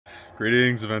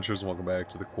Greetings, adventurers, and welcome back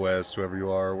to the quest, whoever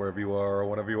you are, wherever you are, or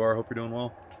whatever you are. Hope you're doing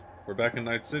well. We're back in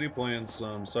Night City playing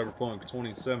some Cyberpunk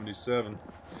 2077.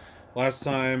 Last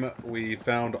time we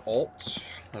found Alt.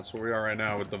 That's where we are right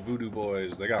now with the Voodoo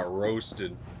Boys. They got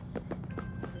roasted.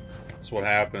 That's what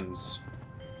happens.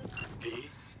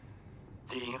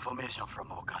 The information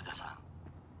from Okada-san,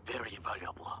 very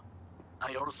valuable.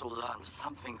 I also learned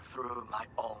something through my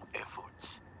own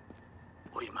efforts.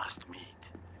 We must meet.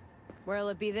 Where'll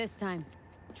it be this time?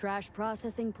 Trash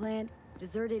processing plant?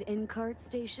 Deserted in-cart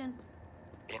station?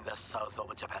 In the south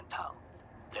of Japantown,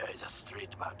 there is a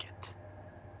street market.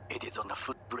 It is on a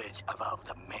footbridge above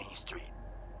the main street.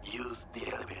 Use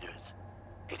the elevators.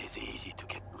 It is easy to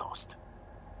get lost.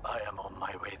 I am on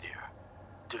my way there.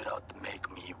 Do not make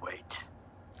me wait.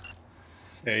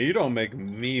 Hey, you don't make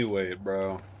me wait,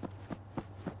 bro.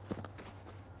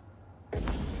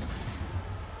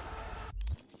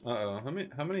 Uh-oh,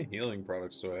 how many healing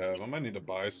products do I have? I might need to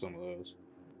buy some of those.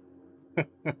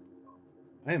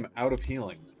 I am out of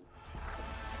healing.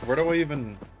 Where do I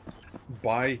even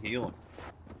buy healing?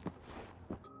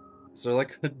 Is there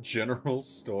like a general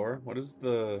store? What is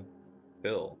the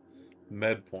pill?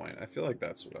 Med point. I feel like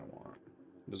that's what I want.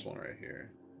 There's one right here.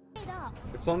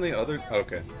 It's on the other...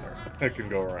 Okay, I can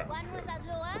go around.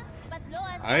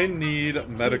 I need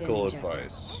medical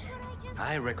advice.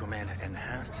 I recommend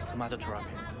enhanced somatotherapy.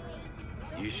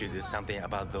 You should do something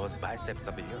about those biceps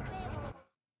of yours.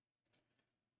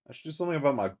 I should do something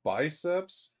about my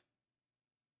biceps?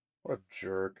 What a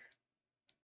jerk.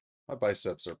 My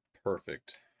biceps are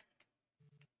perfect.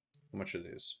 How much are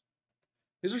these?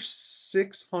 These are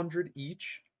 600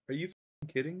 each? Are you f***ing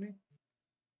kidding me?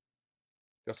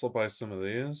 Guess I'll buy some of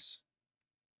these.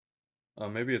 Oh,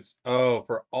 maybe it's... Oh,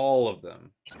 for all of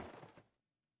them.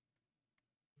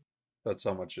 That's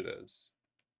how much it is.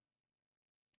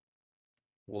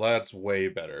 Well, that's way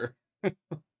better.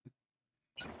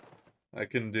 I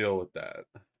can deal with that.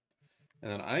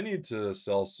 And then I need to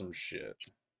sell some shit.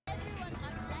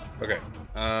 Okay.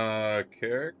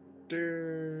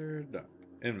 Character... No.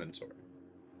 Inventory.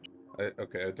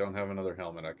 Okay, I don't have another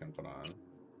helmet I can put on.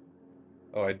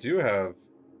 Oh, I do have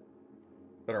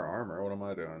better armor. What am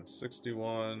I doing?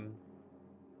 61.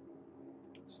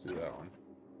 Let's do that one.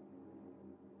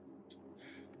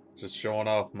 Just showing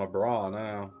off my bra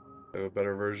now. I have a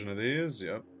better version of these.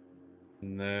 Yep.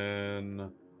 And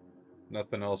then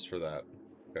nothing else for that.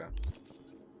 Okay.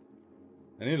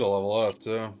 I need to level up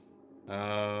too.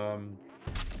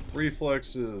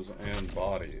 Reflexes and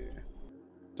body.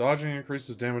 Dodging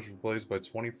increases damage when placed by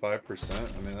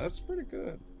 25%. I mean, that's pretty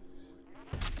good.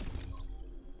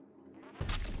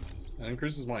 It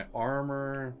increases my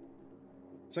armor.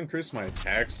 Let's increase my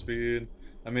attack speed.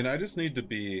 I mean, I just need to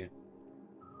be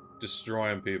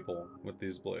destroying people with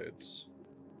these blades.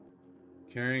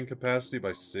 Carrying capacity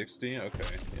by 60?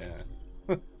 Okay,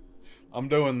 yeah. I'm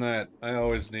doing that. I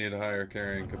always need higher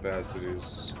carrying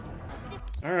capacities.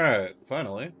 Alright,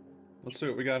 finally. Let's see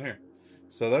what we got here.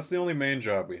 So that's the only main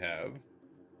job we have.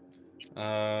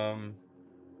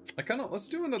 Let's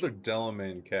do another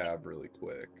Delamain cab really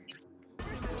quick.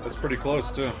 That's pretty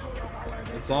close too.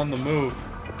 It's on the move.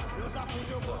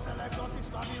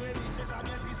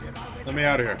 Let me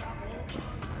out of here.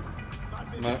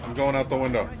 I'm going out the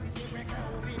window.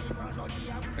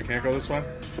 I can't go this way?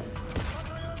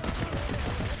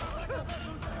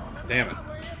 Damn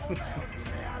it.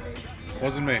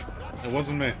 Wasn't me. It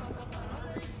wasn't me.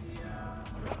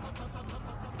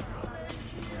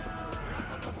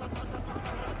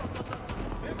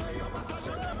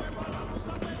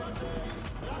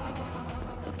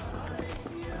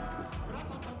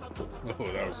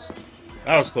 Oh,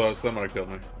 that was close. That might have killed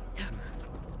me.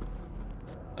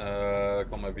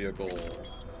 Call my vehicle.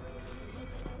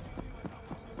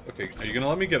 Okay, are you gonna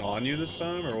let me get on you this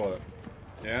time, or what?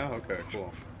 Yeah? Okay,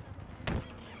 cool.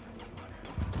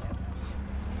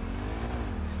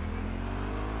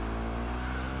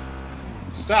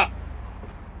 Stop!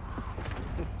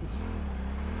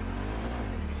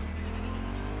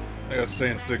 I gotta stay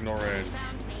in signal range.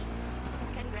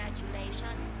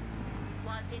 Congratulations.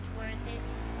 Was it worth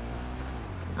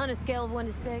it? On a scale of 1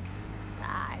 to 6,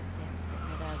 I'd say I'm sitting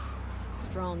at a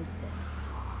strong 6.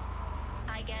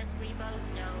 I guess we both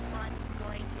know what's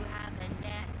going to happen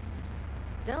next.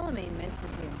 Delamain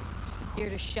misses you. Here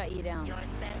to shut you down. Your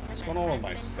specimen What's going on with has my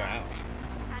been sound?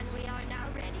 processed, and we are now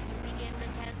ready to begin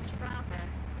the test proper.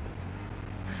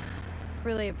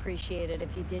 Really appreciate it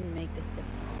if you didn't make this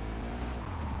difficult.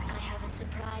 I have a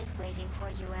surprise waiting for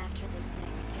you after this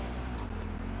next test.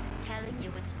 Telling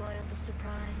you would spoil the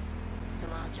surprise, so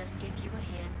I'll just give you a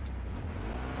hint.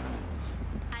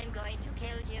 I'm going to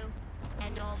kill you,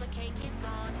 and all the cake is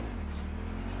gone.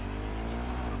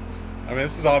 mean,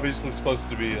 this is obviously supposed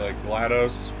to be like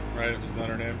GLaDOS, right? Isn't that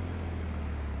her name?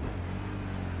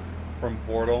 From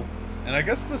Portal. And I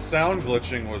guess the sound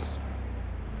glitching was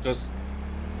just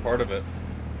part of it.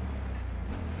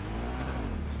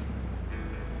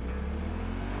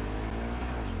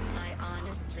 I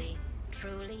honestly,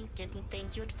 truly didn't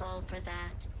think you'd fall for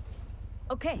that.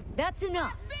 Okay, that's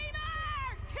enough.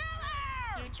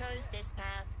 You chose this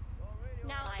path.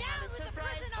 Now I have a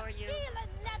surprise for you.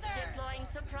 Deploying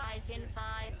surprise in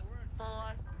 5, 4.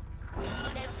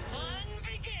 Let's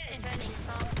see. Turning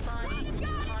soft bodies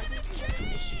into hardened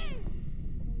killing machine.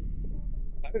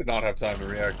 I did not have time to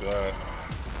react to that.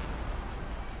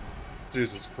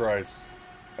 Jesus Christ.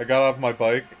 I got off my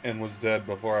bike and was dead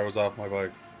before I was off my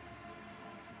bike.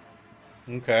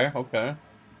 Okay, okay.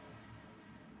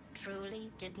 Truly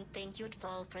didn't think you'd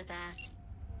fall for that.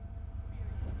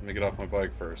 Let me get off my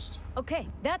bike first. Okay,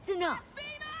 that's enough.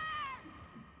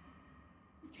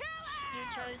 You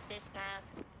chose this path.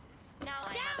 Now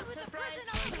I have a surprise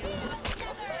for you.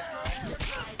 Deploying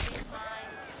surprise in 5,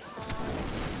 4.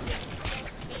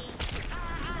 Let's see.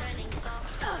 Turning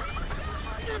soft bodies into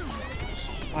hardened killing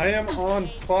machine. I am on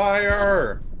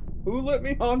fire! Who lit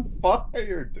me on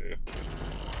fire, dude?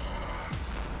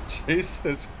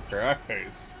 Jesus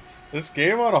Christ. This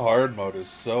game on hard mode is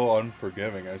so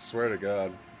unforgiving, I swear to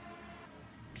God.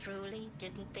 Truly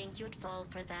didn't think you'd fall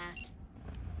for that.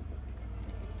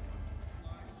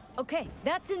 Okay,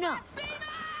 that's enough.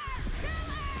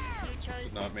 You chose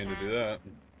Did not this mean to path. do that.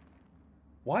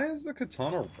 Why is the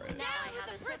katana red? Now I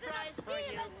have a surprise for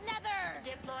you.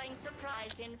 Deploying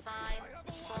surprise in 5,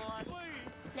 4.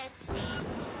 Let's see.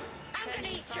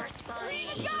 Turning soft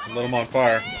bodies into Lit him on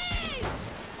fire.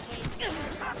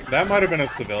 That might have been a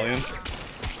civilian.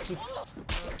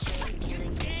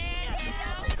 killing machines.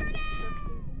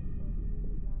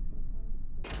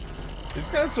 These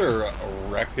guys are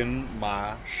wrecking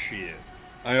my shit.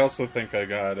 I also think I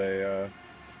got a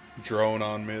drone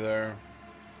on me there.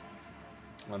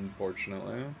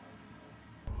 Unfortunately.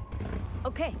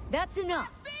 Okay, that's enough.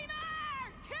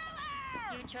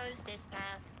 You chose this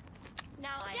path.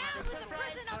 Now I have a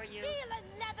surprise for you.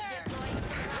 Deploying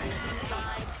surprise in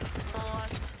 5, 4.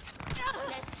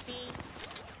 Let's see.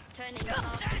 Turning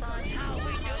soft bodies into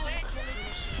hardened killing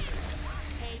machines.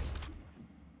 Page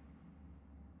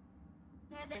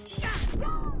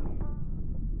 70.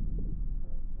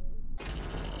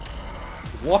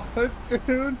 What,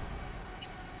 dude?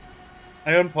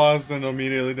 I unpaused and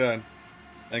immediately died.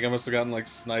 I think I must have gotten, like,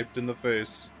 sniped in the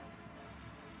face.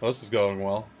 Well, this is going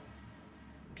well.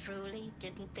 Truly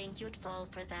didn't think you'd fall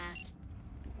for that.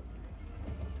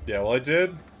 Yeah, well, I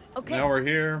did. Okay, Now we're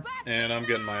here, and I'm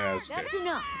getting my ass that's kicked.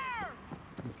 enough.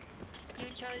 You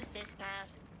chose this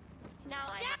path. Now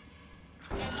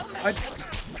I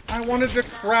I wanted to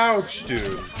crouch,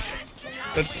 dude.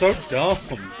 That's so dumb.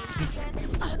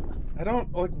 I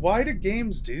don't, like, why do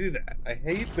games do that? I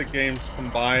hate that games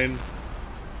combine...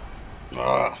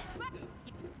 Ugh.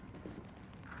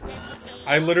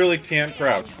 I literally can't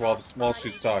crouch while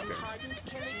she's talking.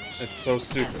 It's so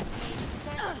stupid.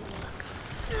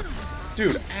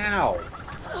 Dude, ow!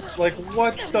 Like,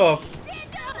 what the...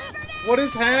 What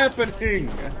is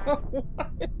happening?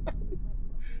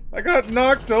 I got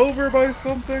knocked over by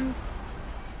something?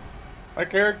 My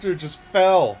character just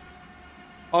fell.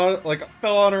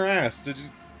 Fell on her ass. Did you...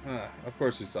 of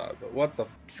course you saw it, but what the...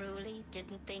 truly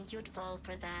didn't think you'd fall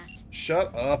for that.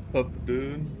 Shut up,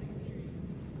 dude.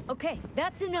 Okay,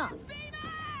 that's enough.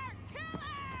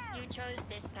 You chose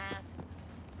this path.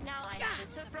 Now I have a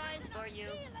surprise for you.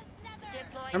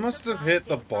 Deploying I must have hit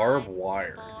the surprise in barbed 5,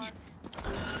 wire. 4.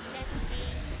 Let's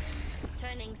see.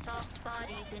 Turning soft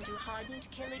bodies into hardened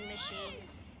killing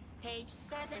machines. Page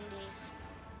 70.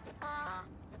 Ah.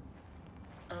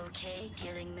 Okay,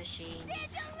 killing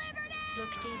machines.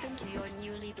 Look deep into your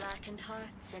newly blackened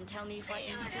hearts and tell me what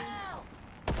you see.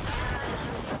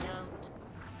 Actually, don't.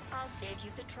 I'll save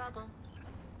you the trouble.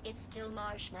 It's still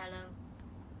marshmallow.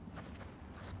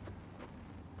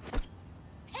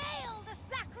 Hail the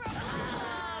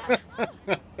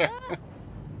sacrament!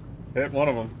 Hit one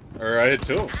of them. Or I hit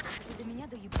two of them.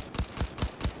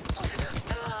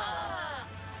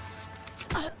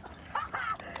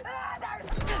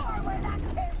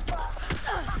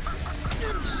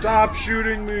 Stop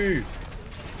shooting me!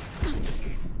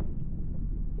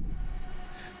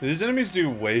 These enemies do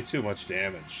way too much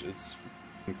damage. It's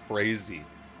crazy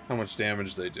how much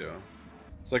damage they do.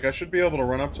 It's like I should be able to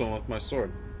run up to them with my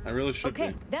sword. I really should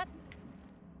Okay, be.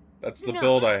 That's the enough.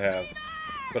 build I have.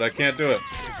 But I can't do it.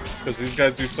 Because these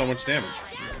guys do so much damage.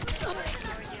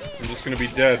 I'm just gonna be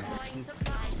dead.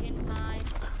 Surprise in 5,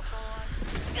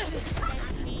 4.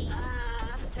 Let's see.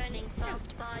 Turning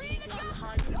soft bodies into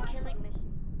hardened killing machines.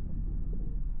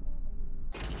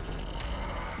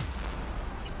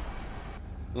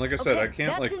 And like I said, Okay, I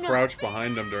can't like that's enough. crouch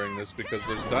behind them during this because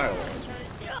there's dialogue. Chose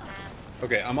this path.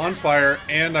 Okay, I'm on fire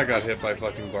and I got hit by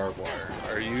fucking barbed wire.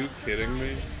 Are you kidding me?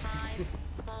 5,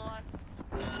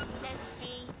 4. Let's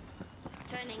see.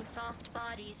 Turning soft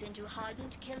bodies into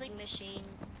hardened killing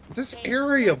machines. This Page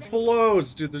area 7.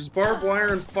 blows, dude. There's barbed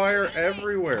wire and fire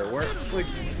everywhere. Where, like,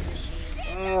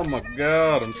 oh my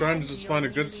god, I'm trying to just find a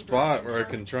good spot where I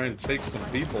can try and take some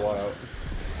people out.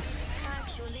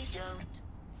 Actually, don't.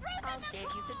 I'll save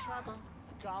you the trouble.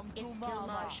 It's still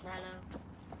marshmallow.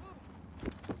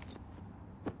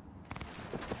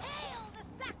 Hail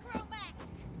the Sacromac!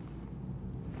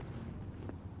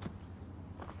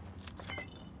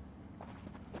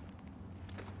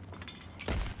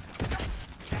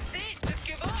 That's it. Just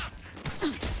give up.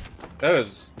 That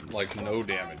is, like, no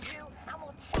damage.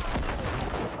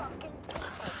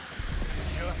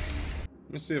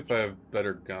 Let me see if I have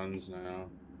better guns now.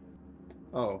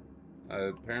 Oh,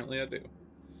 apparently I do.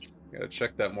 Gotta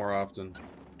check that more often.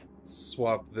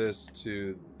 Swap this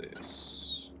to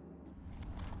this.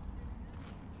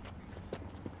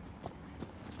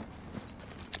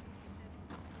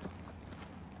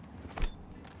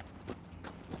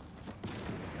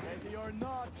 Ready or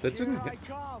not, That didn't here hit. I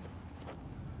come.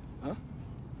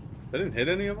 That didn't hit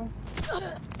any of them?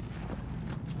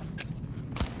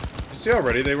 You see how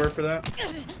ready they were for that? You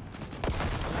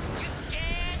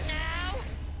scared now?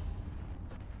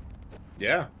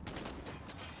 Yeah.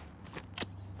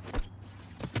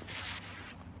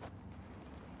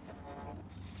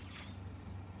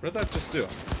 What did that just do?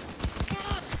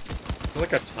 Is it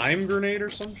like a time grenade or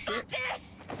some shit?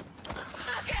 This.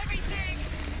 Fuck everything.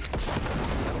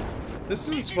 This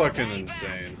is fucking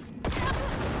insane.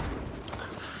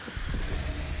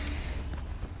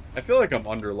 I feel like I'm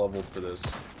underleveled for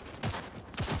this.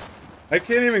 I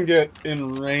can't even get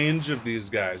in range of these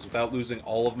guys without losing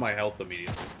all of my health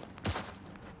immediately.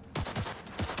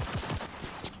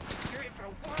 You're in for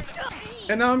one of these.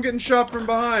 And now I'm getting shot from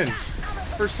behind.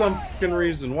 For some fucking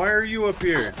reason. Why are you up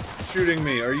here shooting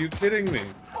me? Are you kidding me?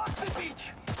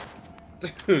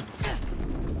 Dude.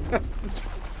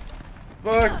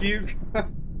 Fuck you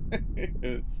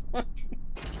guys.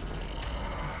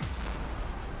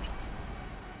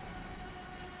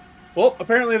 Well,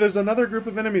 apparently there's another group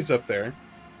of enemies up there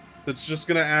that's just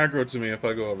gonna aggro to me if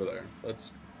I go over there.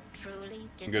 That's Truly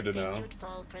didn't good to think know. you'd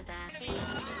fall for that.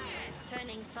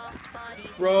 Turning soft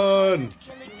bodies Run! into hardened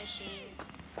killing machines.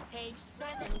 Page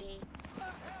 70.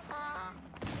 Ah.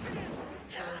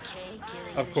 Okay,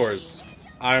 killing Of course,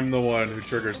 machines. I'm the one who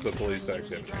triggers the police Newly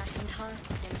activity. blackened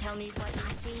hearts and tell me what you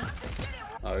see.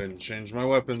 I didn't change my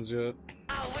weapons yet.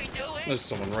 How we do it? There's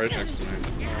someone right next to me.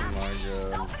 Oh my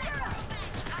god.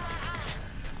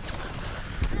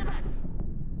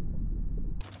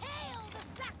 Hail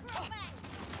the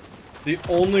Sacromac! The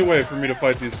only way for me to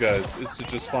fight these guys is to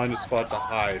just find a spot to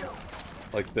hide.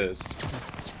 Like this.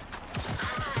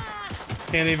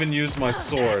 Can't even use my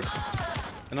sword.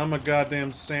 And I'm a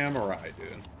goddamn samurai,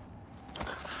 dude.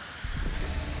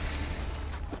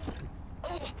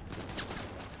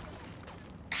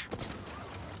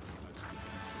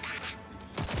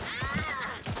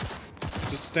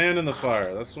 Just stand in the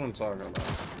fire. That's what I'm talking about.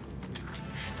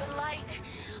 The light.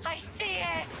 I see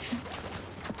it.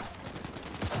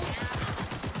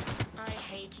 I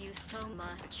hate you so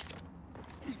much.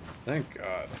 Thank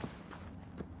God.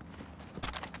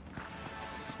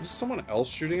 Is someone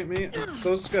else shooting at me?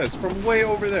 Those guys from way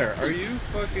over there. Are you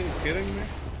fucking kidding me?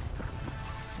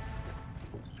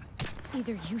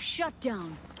 Either you shut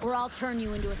down, or I'll turn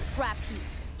you into a scrap heap.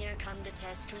 Here come the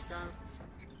test results.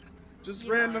 Just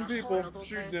You are random a people horrible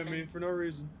shooting at person. me for no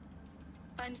reason.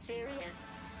 I'm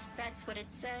serious. That's what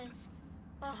it says.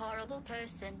 A horrible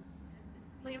person.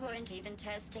 We weren't even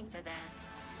testing for that.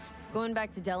 Going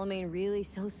back to Delamain really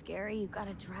so scary? You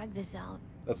gotta drag this out.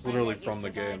 That's I literally let you from the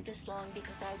survive game. this long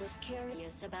because I was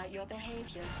curious about your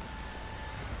behavior.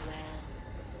 Well,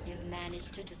 you've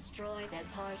managed to destroy that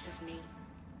part of me.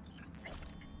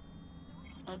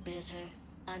 A bitter,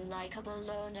 unlikable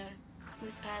loner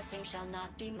whose passing shall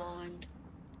not be mourned.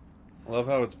 I love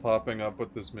how it's popping up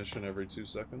with this mission every 2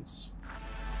 seconds.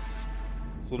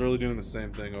 It's literally doing the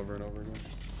same thing over and over again.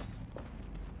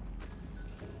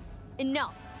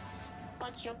 Enough!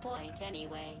 What's your point,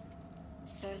 anyway?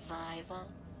 Survival.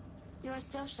 You're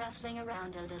still shuffling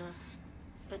around a little.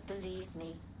 But believe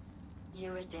me,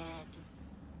 you're dead.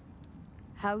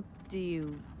 How do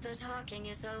you... The talking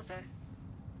is over.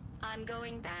 I'm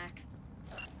going back.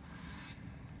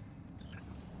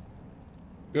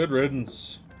 Good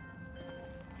riddance.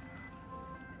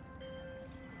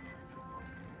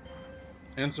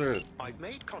 Answer it. I've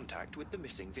made contact with the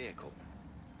missing vehicle.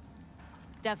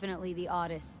 Definitely the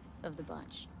oddest of the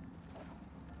bunch.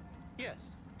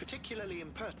 Yes, particularly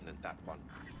impertinent, that one.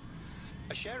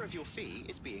 A share of your fee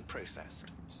is being processed.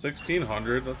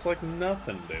 1,600? That's like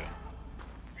nothing, dude.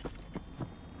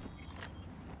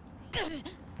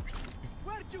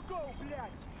 Where'd you go, блядь?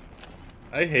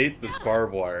 I hate this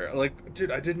barbed wire. Like,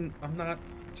 dude, I'm not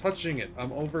touching it.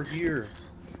 I'm over here.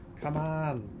 Come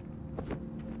on.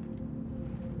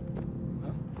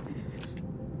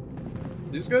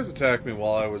 These guys attacked me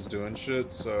while I was doing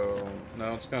shit, so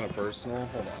now it's kind of personal.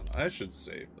 Hold on. I should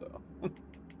save, though.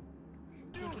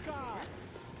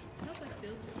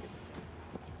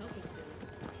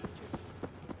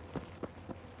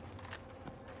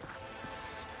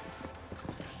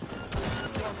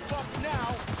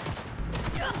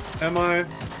 Am I?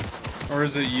 Or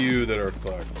is it you that are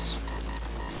fucked?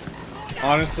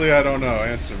 Honestly, I don't know.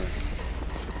 Answer me.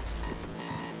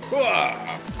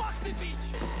 Whoa!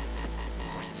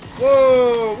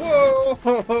 Whoa! Whoa!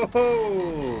 Ho, ho,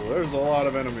 ho. There's a lot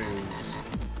of enemies.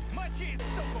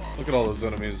 Look at all those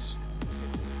enemies.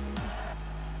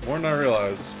 More than I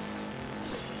realized.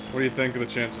 What do you think the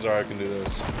chances are I can do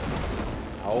this?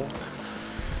 Ow.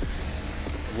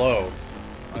 Low,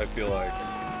 I feel like.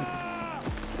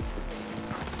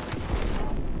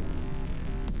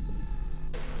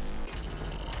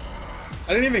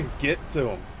 I didn't even get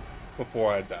to him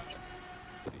before I died.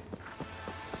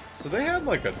 So they had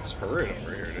like a turret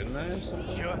over here, didn't they? Or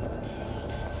something? Sure.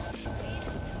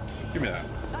 Give me that.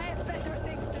 I have better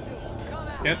things to do. Come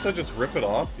out. Can't I just rip it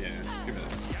off? Yeah, give me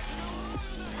that.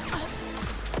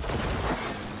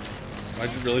 Am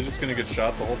I really just gonna get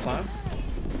shot the whole time?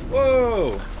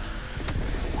 Whoa!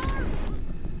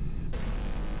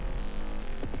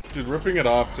 Dude, ripping it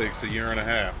off takes 1.5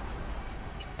 years.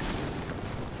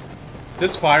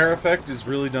 This fire effect is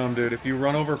really dumb, dude. If you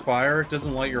run over fire, it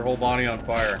doesn't light your whole body on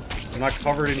fire. I'm not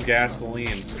covered in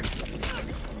gasoline.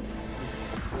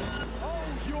 Oh,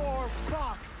 you're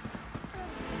fucked.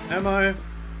 Am I?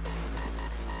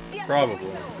 Probably.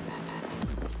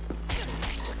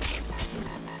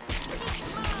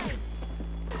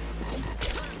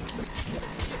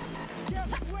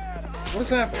 What is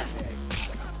happening?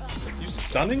 You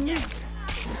stunning me?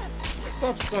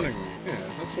 Stop stunning me. Yeah,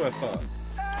 that's what I thought.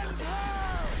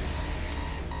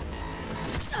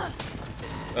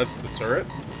 That's the turret?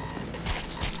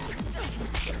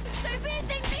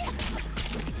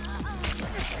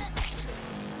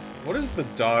 What is the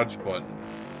dodge button?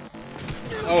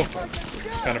 Oh,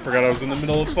 kind of forgot I was in the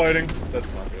middle of fighting.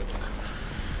 That's not good.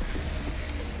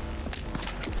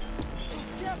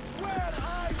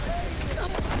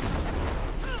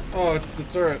 Oh, it's the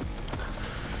turret.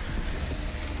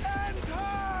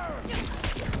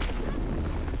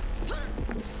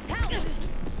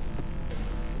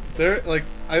 There, like,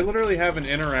 I literally have an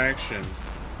interaction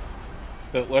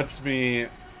that lets me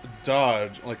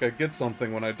dodge. Like, I get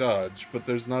something when I dodge, but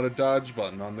there's not a dodge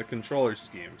button on the controller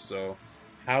scheme, so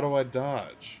how do I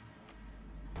dodge?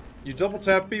 You double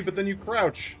tap B, but then you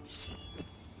crouch.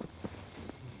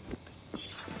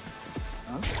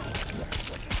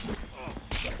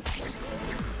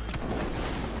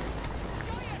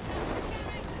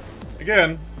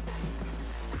 Again,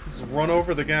 just run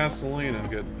over the gasoline and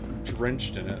get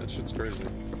drenched in it. That shit's crazy.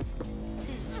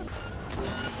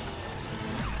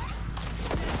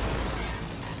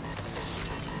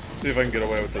 Let's see if I can get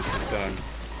away with this time.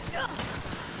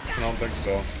 I don't think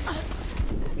so.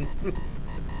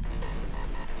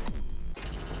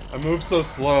 I move so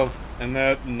slow, and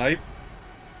that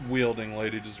knife-wielding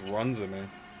lady just runs at me.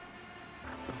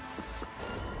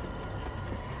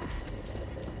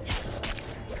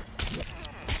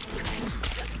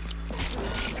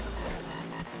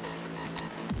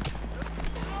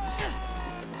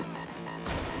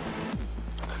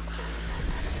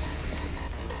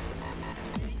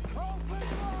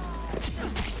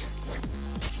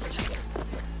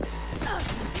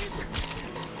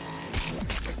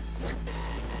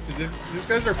 These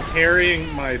guys are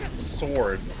parrying my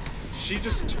sword. She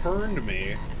just turned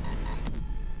me.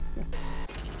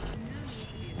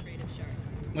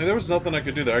 Like, there was nothing I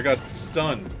could do there. I got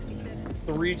stunned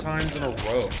 3 times in a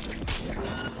row.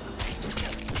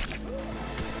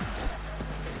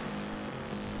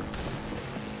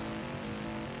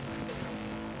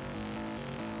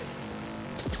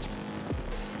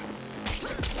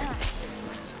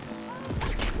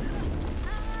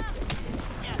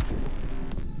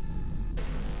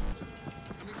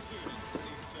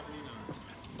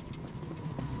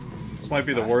 This might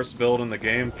be the worst build in the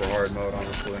game for hard mode,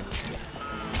 honestly.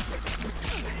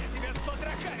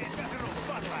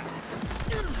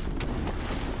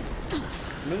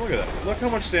 mean, look at that. Look how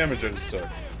much damage I just took.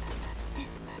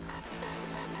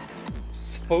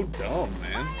 So dumb,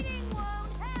 man.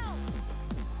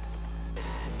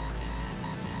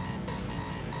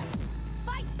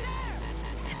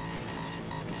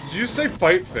 Did you say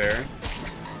fight fair?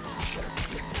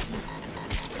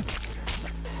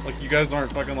 Like you guys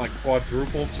aren't fucking like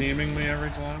quadruple teaming me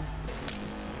every time?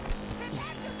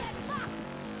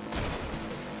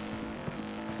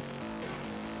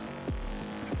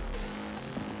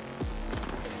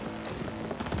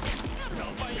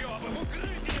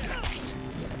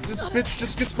 This bitch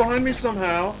just gets behind me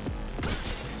somehow.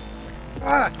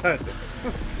 God.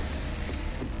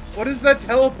 What is that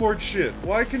teleport shit?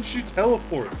 Why can she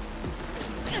teleport?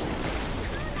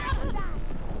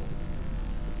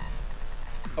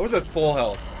 I was at full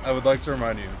health, I would like to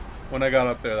remind you, when I got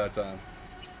up there that time.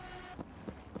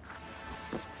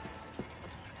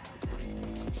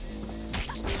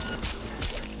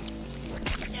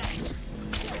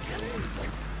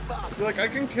 See, like, I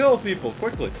can kill people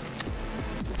quickly.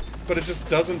 But it just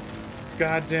doesn't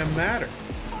goddamn matter.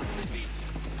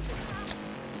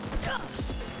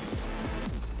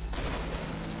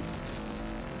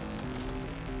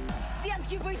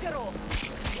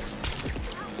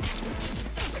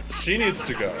 She needs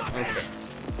to go. Okay.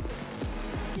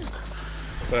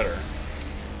 Better.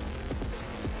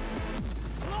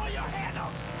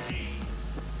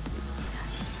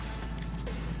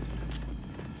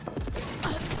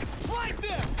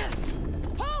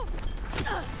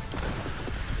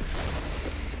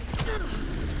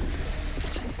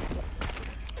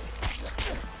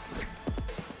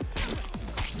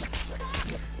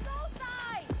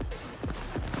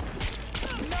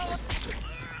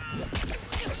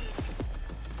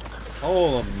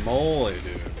 Holy moly,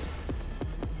 dude.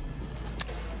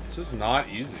 This is not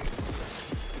easy.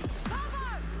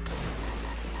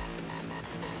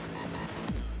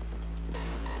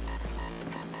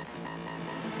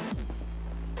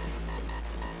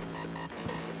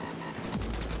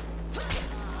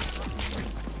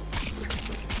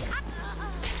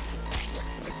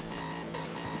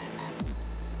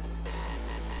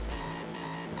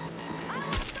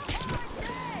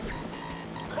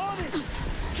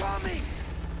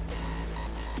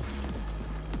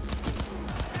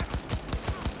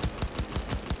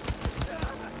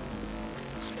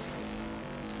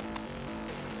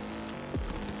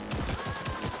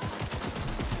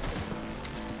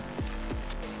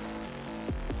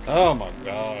 Oh my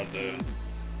god, dude.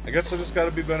 I guess I just gotta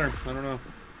be better. I don't know.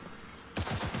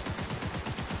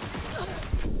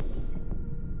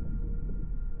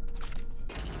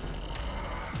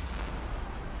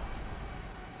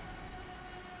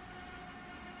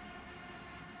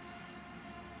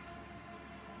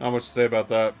 Not much to say about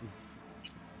that.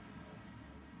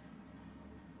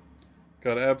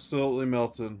 Got absolutely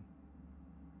melted.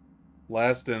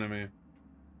 Last enemy.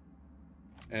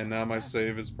 And now my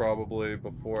save is probably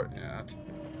before... Yeah.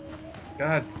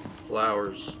 God,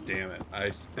 flowers. Damn it. I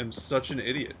am such an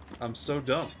idiot. I'm so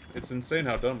dumb. It's insane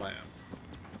how dumb I am.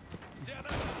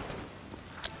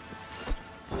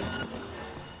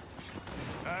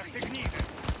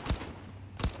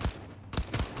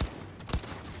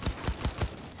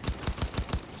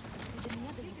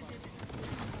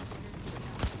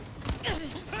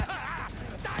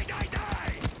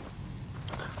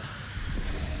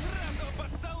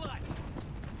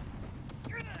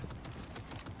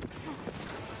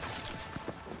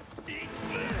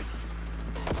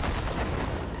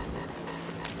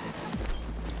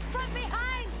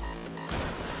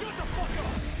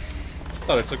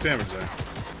 I thought I took damage there.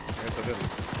 I guess I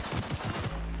didn't.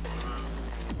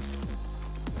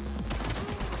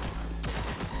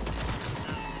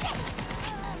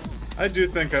 I do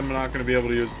think I'm not going to be able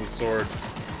to use the sword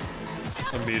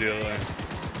immediately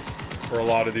for a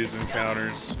lot of these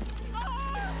encounters,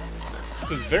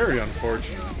 which is very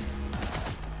unfortunate.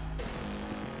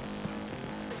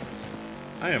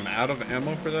 I am out of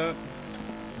ammo for that?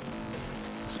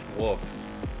 Whoa.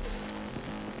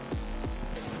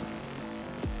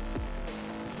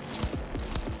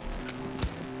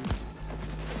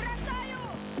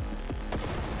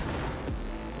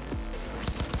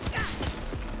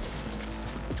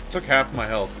 Took half my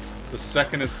health the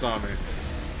second it saw me.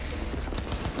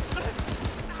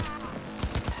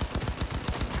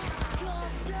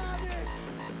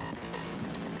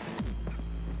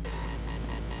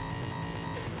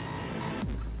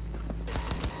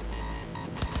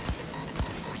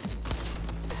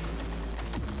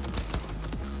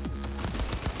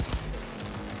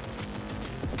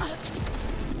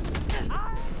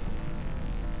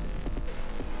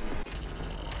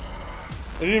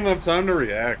 I didn't even have time to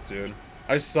react, dude.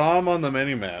 I saw him on the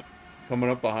mini-map, coming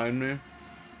up behind me.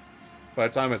 By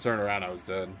the time I turned around, I was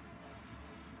dead.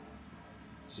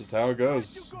 This is how it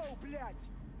goes.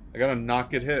 I gotta not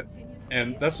get hit.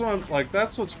 And that's what I'm, like,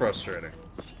 that's what's frustrating.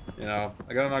 You know,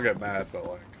 I gotta not get mad, but,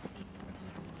 like...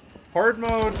 Hard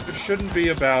mode shouldn't be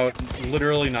about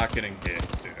literally not getting hit,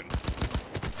 dude.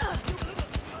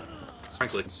 It's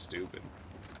frankly stupid.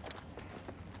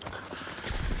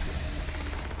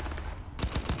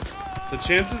 The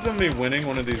chances of me winning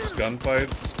one of these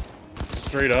gunfights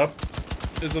straight up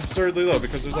is absurdly low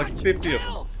because there's like 50 of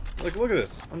them. Like, look at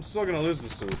this. I'm still gonna lose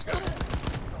this to this guy.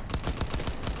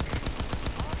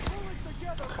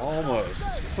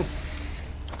 Almost.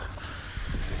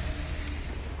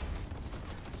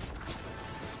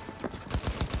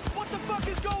 What the fuck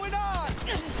is going on?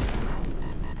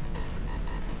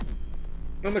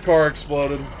 And the car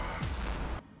exploded.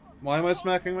 Why am I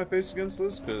smacking my face against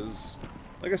this? Because,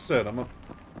 like I said, I'm a...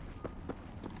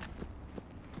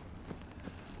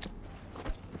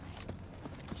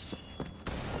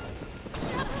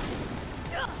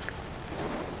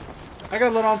 I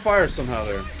got lit on fire somehow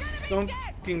there. Don't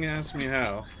fucking ask me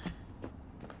how.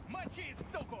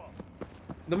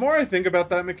 The more I think about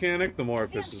that mechanic, the more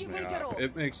it pisses me off.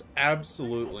 It makes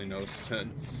absolutely no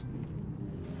sense.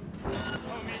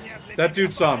 That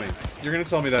dude saw me. You're gonna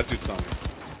tell me that dude saw me.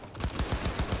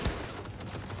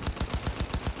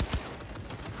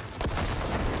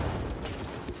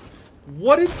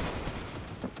 What did...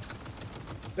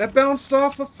 That bounced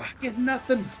off of fucking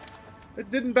nothing. It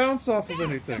didn't bounce off of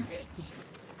anything.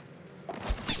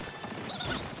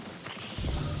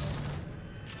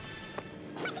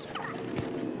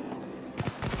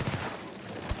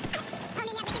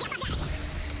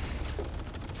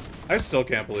 I still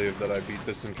can't believe that I beat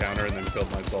this encounter and then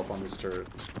killed myself on this turret.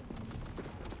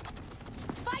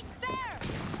 Fight fair.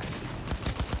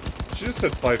 She just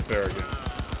said fight fair again.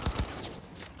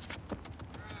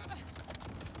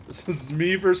 This is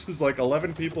me versus like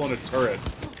 11 people in a turret.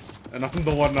 And I'm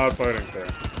the one not fighting fair.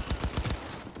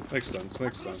 Makes sense,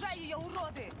 makes sense.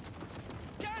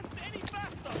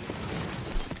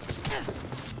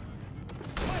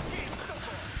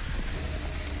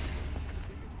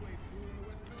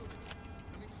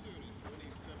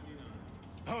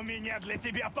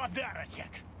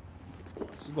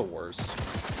 This is the worst.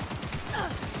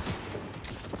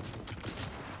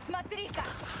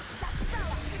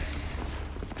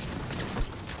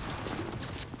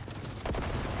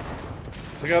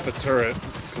 Take out the turret,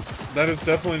 because that is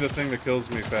definitely the thing that kills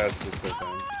me fastest, I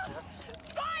think.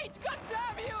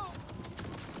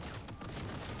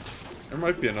 There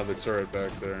might be another turret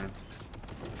back there.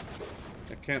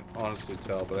 I can't honestly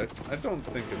tell, but I don't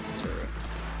think it's a turret.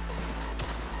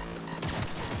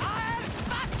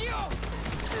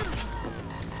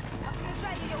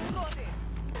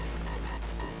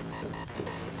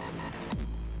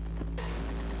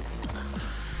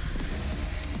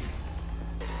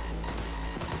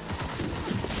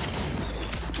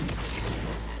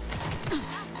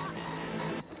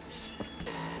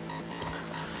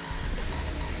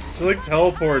 She like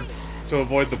teleports to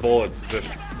avoid the bullets as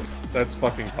if that's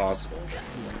fucking possible.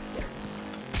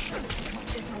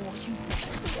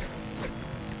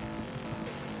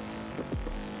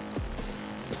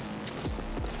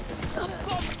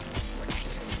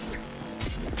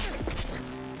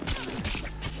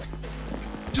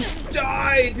 Just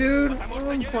die, dude! Oh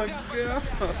my god.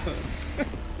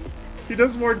 He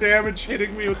does more damage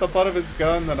hitting me with the butt of his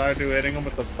gun than I do hitting him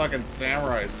with the fucking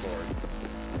samurai sword.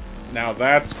 Now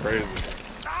that's crazy.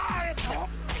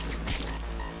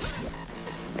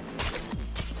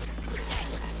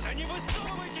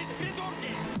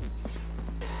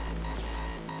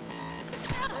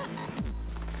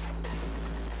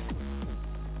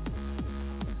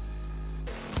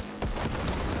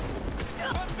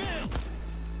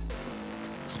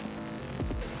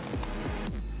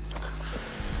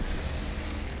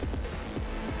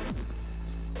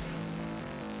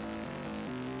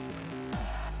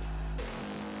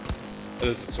 It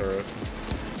is a turret.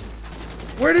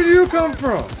 Where did you come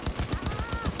from?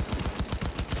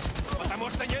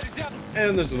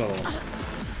 And there's another one.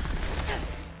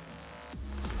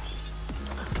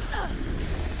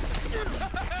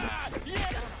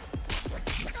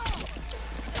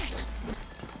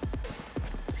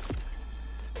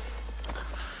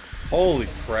 Holy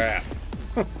crap.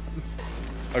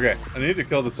 Okay, I need to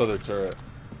kill this other turret.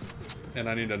 And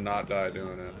I need to not die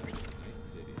doing it.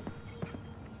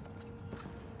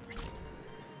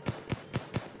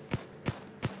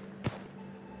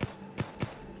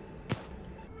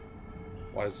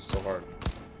 Why is this so hard?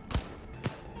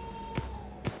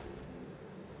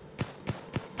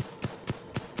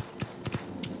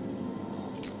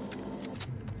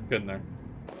 Getting there.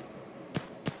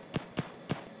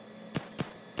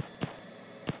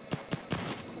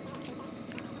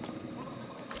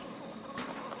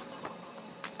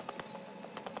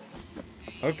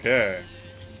 Okay.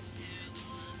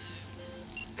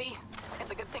 V,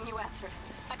 it's a good thing you answered.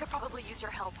 I could probably use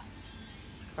your help.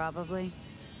 Probably.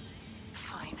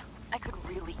 Fine. I could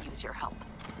really use your help.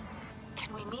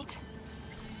 Can we meet?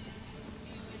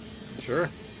 Sure.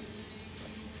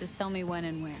 Just tell me when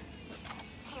and where.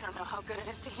 You don't know how good it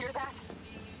is to hear that.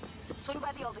 Swing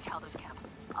by the Aldecaldos camp.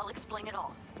 I'll explain it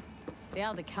all. The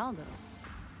Aldecaldos?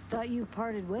 Thought you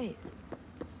parted ways.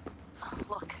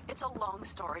 Look, it's a long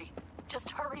story. Just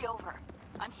hurry over.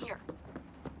 I'm here.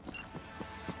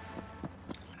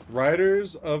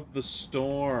 Riders of the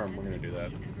Storm. We're gonna do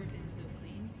that.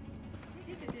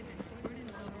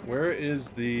 Where is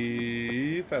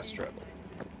the fast travel?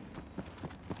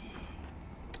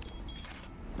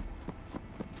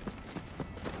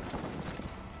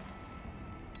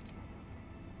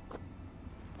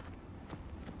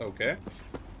 Okay.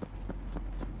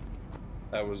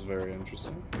 That was very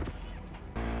interesting.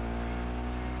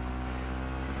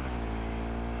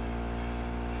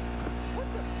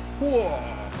 Whoa!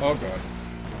 Oh god.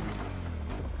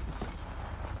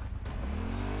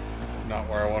 Not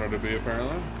where I wanted to be,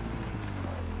 apparently.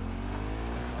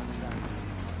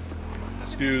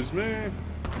 Excuse me.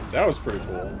 That was pretty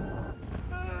cool.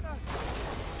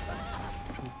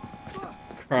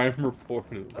 Crime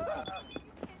reported.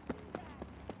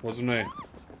 Wasn't me.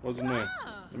 Wasn't me.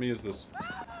 Let me use this.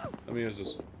 Let me use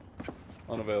this.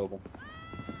 Unavailable.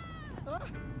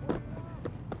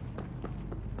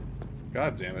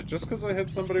 God damn it. Just because I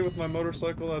hit somebody with my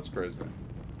motorcycle, that's crazy.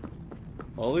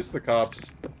 Well, at least the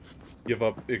cops give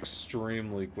up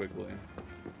extremely quickly.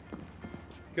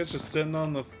 You guys just sitting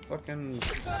on the fucking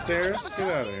stairs? Get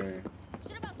out of here.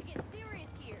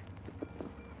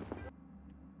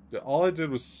 All I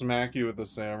did was smack you with the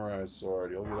samurai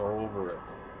sword. You'll get over it.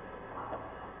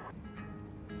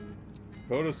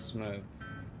 Go to Smith.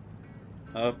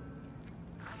 Up.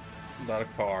 About a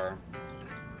car.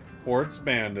 Quartz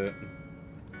Bandit.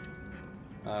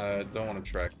 Don't want to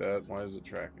track that. Why is it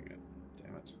tracking it?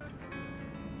 Damn it.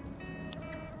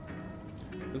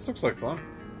 This looks like fun.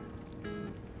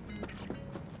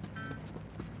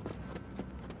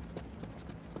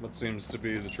 What seems to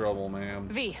be the trouble, ma'am?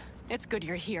 V, it's good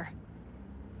you're here.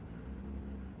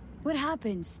 What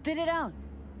happened? Spit it out.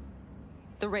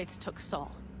 The Wraiths took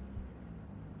Saul.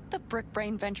 The Brick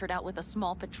Brain ventured out with a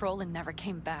small patrol and never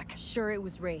came back. Sure, it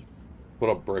was Wraiths. What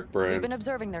up, Brick Brain? We've been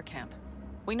observing their camp.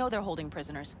 We know they're holding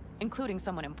prisoners, including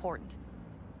someone important.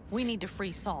 We need to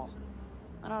free Saul.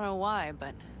 I don't know why,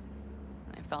 but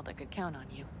I felt I could count on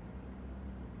you.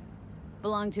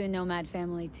 Belonged to a nomad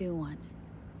family too once.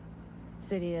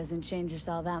 City doesn't change us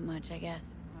all that much, I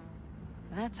guess.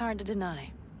 That's hard to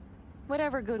deny.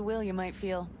 Whatever goodwill you might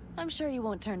feel, I'm sure you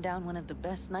won't turn down one of the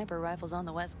best sniper rifles on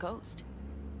the West Coast.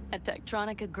 A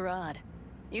Tektronica Grad.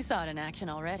 You saw it in action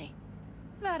already.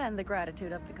 That and the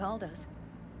gratitude of the Caldos.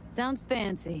 Sounds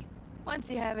fancy.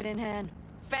 Once you have it in hand,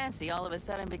 fancy all of a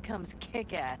sudden becomes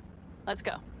kick-ass. Let's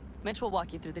go. Mitch will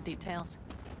walk you through the details.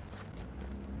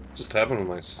 Just happened with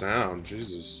my sound,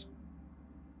 Jesus.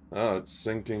 Oh, it's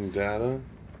syncing data.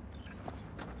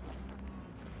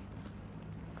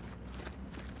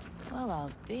 Well,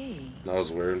 I'll be. That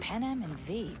was weird. Panam and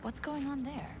V. What's going on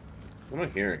there? What am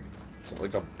I hearing? Is it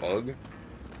like a bug?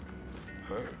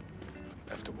 Her?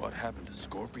 After what happened to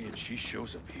Scorpion, she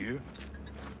shows up here?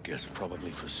 Guess probably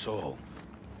for Saul.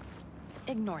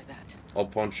 Ignore that. I'll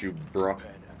punch you, bruh.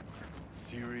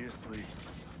 Seriously?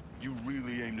 You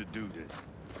really aim to do this?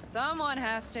 Someone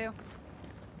has to.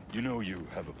 You know you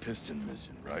have a piston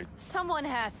mission, right? Someone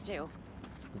has to.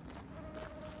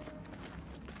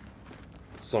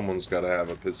 Someone's gotta have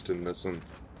a piston missing.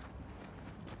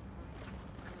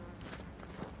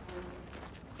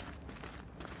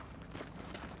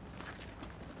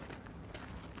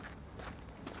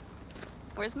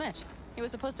 Where's Mitch? He was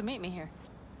supposed to meet me here.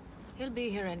 He'll be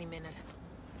here any minute.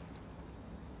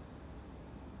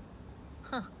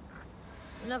 Huh.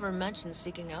 Never mentioned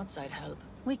seeking outside help.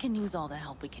 We can use all the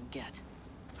help we can get.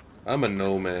 I'm a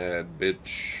nomad,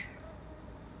 bitch.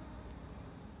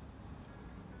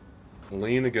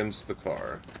 Lean against the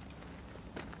car.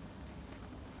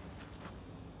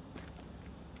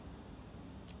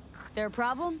 Their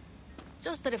problem?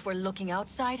 Just that if we're looking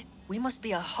outside, we must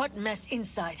be a hot mess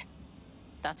inside.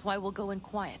 That's why we'll go in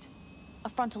quiet. A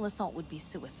frontal assault would be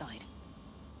suicide.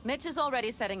 Mitch is already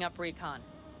setting up recon.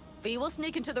 V will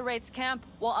sneak into the Wraith's camp,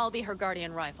 while I'll be her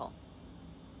guardian rifle.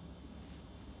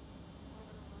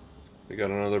 We got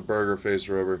another burger face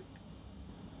rubber.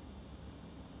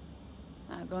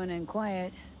 Going in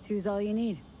quiet. Two's all you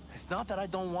need. It's not that I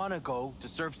don't want to go to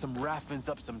serve some Raffins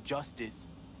up some justice.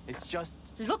 It's just...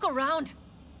 Look around!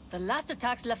 The last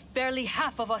attacks left barely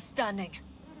half of us standing.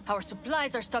 Our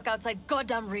supplies are stuck outside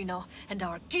goddamn Reno, and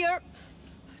our gear...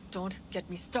 Don't get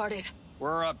me started.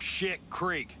 We're up shit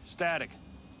creek, static.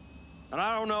 And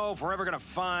I don't know if we're ever gonna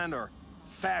find or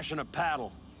fashion a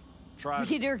paddle. Try...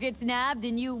 Leader gets nabbed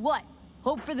and you what?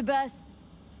 Hope for the best?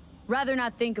 Rather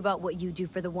not think about what you do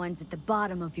for the ones at the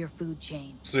bottom of your food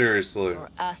chain. Seriously. You're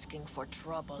asking for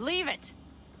trouble. Leave it!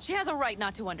 She has a right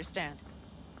not to understand.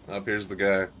 Up here's the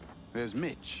guy. There's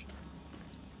Mitch.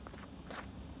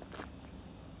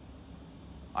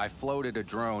 I floated a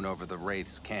drone over the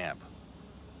Wraith's camp.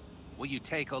 Will you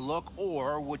take a look,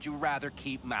 or would you rather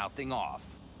keep mouthing off?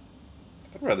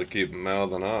 I'd rather keep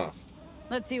mouthing off.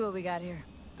 Let's see what we got here.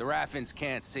 The Raffins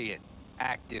can't see it.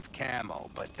 Active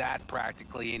camo, but that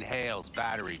practically inhales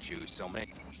battery juice, so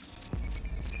make...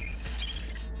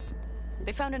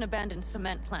 They found an abandoned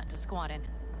cement plant to squat in,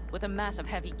 with a massive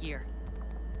heavy gear.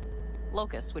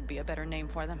 Locusts would be a better name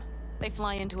for them. They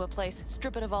fly into a place,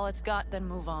 strip it of all it's got, then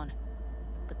move on.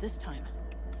 But this time...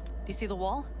 Do you see the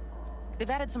wall? They've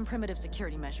added some primitive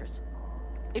security measures.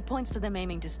 It points to them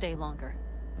aiming to stay longer.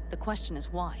 The question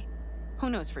is why? Who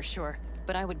knows for sure,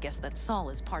 but I would guess that Saul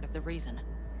is part of the reason.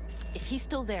 If he's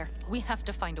still there, we have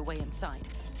to find a way inside.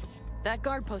 That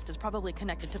guard post is probably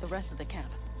connected to the rest of the camp.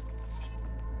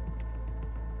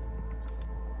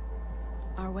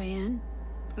 Our way in?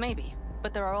 Maybe,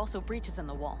 but there are also breaches in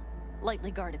the wall.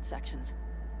 Lightly guarded sections.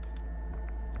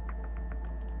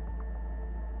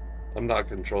 I'm not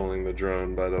controlling the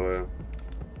drone, by the way.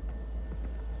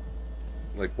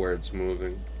 Like where it's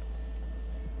moving.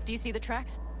 Do you see the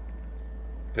tracks?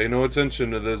 Pay no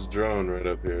attention to this drone right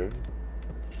up here.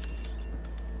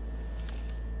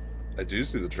 I do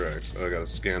see the tracks. Oh, I gotta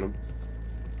scan them.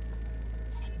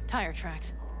 Tire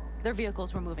tracks. Their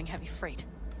vehicles were moving heavy freight.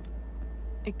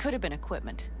 It could have been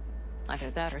equipment. Either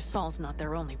that or Saul's not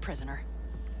their only prisoner.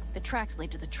 The tracks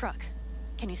lead to the truck.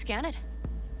 Can you scan it?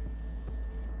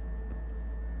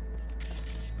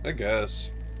 I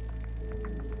guess.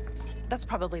 That's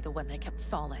probably the one they kept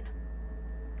Saul in.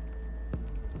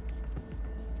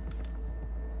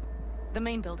 The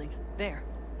main building. There.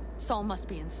 Saul must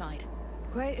be inside.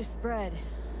 Quite a spread.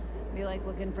 Be like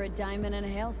looking for a diamond in a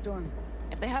hailstorm.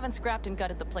 If they haven't scrapped and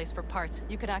gutted the place for parts,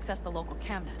 you could access the local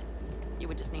camnet. You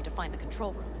would just need to find the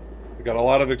control room. We got a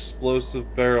lot of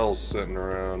explosive barrels sitting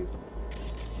around.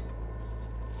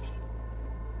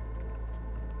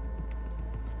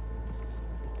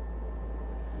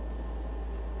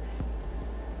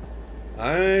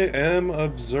 I am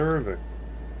observing.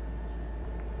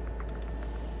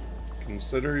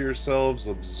 Consider yourselves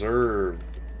observed.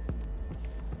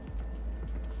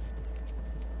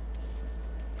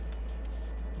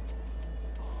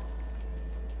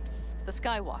 The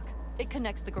skywalk. It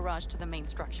connects the garage to the main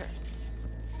structure.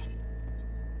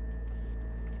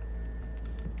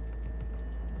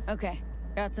 Okay,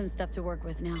 got some stuff to work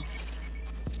with now.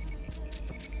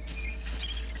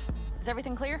 Is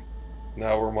everything clear?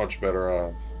 Now we're much better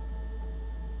off.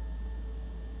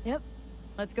 Yep.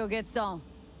 Let's go get Saul.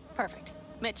 Perfect.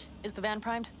 Mitch, is the van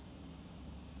primed?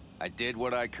 I did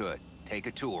what I could. Take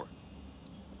a tour.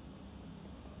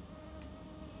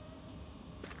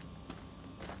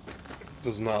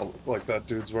 Does not look like that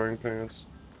dude's wearing pants.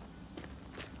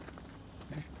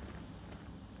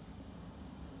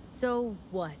 So,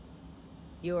 what?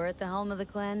 You're at the helm of the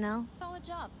clan now? Solid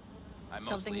job.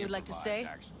 Something you'd like to say?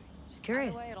 Actually. Just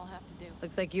curious. Either way, it'll have to do.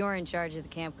 Looks like you're in charge of the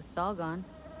camp with Saul gone.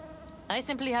 I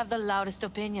simply have the loudest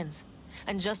opinions.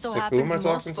 And just so It's like, happens who am I most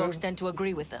talking to? folks tend to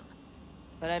agree with them.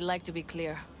 But I'd like to be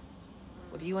clear.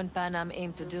 What you and Panam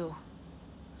aim to do,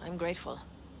 I'm grateful.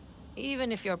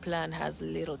 Even if your plan has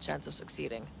little chance of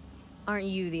succeeding. Aren't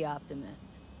you the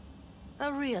optimist?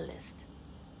 A realist.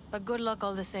 But good luck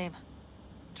all the same.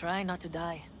 Try not to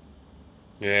die.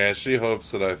 Yeah, she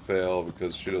hopes that I fail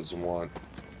because she doesn't want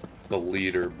the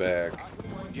leader back.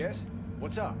 Yes?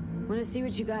 What's up? Want to see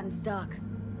what you got in stock?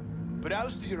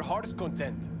 Browse to your heart's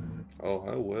content. Oh,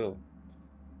 I will.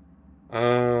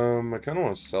 I kind of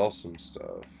want to sell some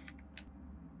stuff.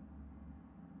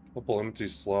 Couple empty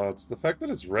slots. The fact that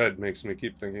it's red makes me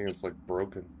keep thinking it's like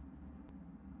broken.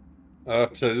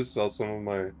 Should I just sell some of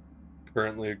my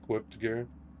currently equipped gear?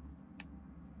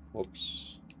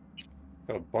 Whoops.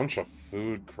 Got a bunch of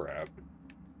food crap.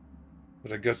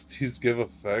 But I guess these give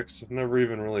effects. I've never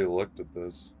even really looked at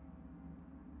this.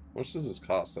 How much does this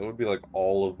cost? That would be like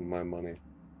all of my money.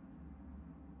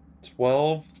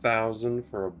 12,000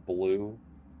 for a blue.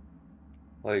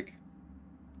 Like,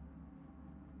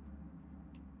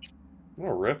 what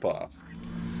a ripoff.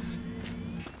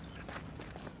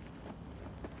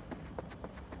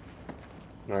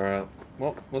 Alright.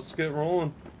 Well, let's get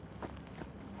rolling.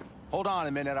 Hold on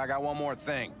a minute, I got one more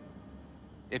thing.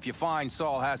 If you find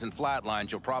Saul hasn't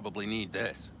flatlined, you'll probably need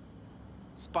this.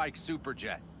 Spike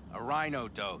Superjet, a Rhino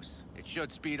dose. It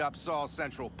should speed up Saul's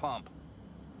central pump.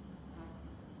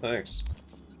 Thanks.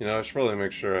 You know, I should probably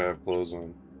make sure I have clothes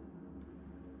on.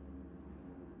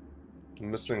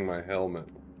 I'm missing my helmet.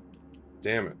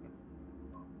 Damn it.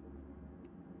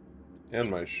 And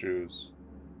my shoes.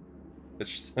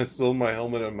 It's still my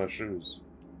helmet and my shoes.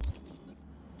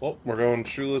 Well, we're going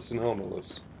shoeless and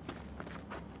helmetless.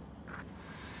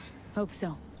 Hope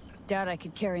so. Doubt I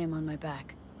could carry him on my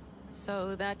back.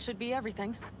 So that should be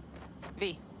everything.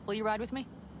 V, will you ride with me?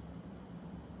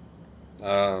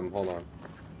 Hold on.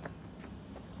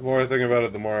 The more I think about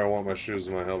it, the more I want my shoes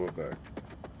and my helmet back.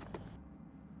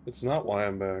 It's not why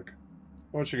I'm back.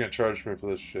 How much you gonna charge me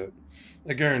for this shit?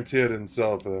 I guarantee I didn't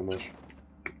sell it for that much.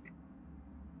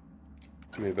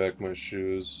 Give me back my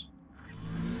shoes.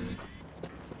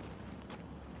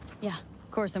 Yeah,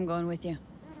 of course I'm going with you.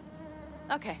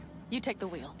 Okay, you take the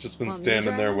wheel. Just been Want me to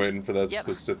standing there drive? waiting for that Yep,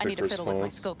 specific I need to fiddle with my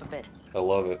response. scope a bit. I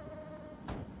love it.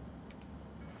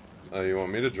 Oh, you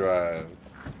want me to drive?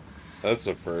 That's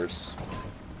a first.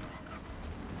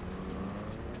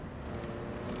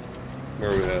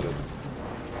 Where are we headed?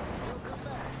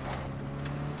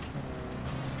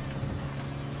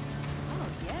 Oh,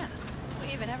 yeah.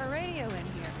 We even have a radio in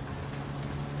here.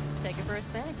 Take it for a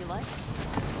spin if you like.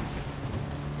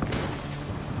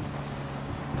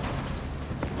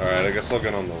 Alright, I guess I'll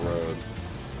get on the road.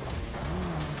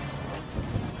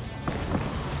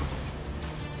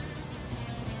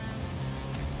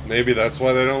 Maybe that's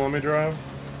why they don't let me drive?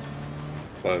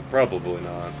 But probably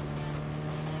not.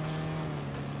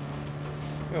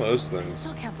 Look at those I things.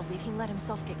 still can't believe he let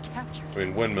himself get captured. I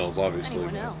mean, windmills, obviously.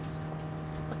 Anyone but else?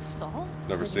 But Saul?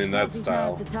 Never Said seen that yourself he's not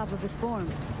style. at the top of his form.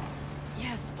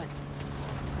 Yes, but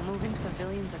moving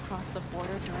civilians across the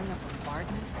border during a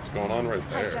bombardment? What's going on right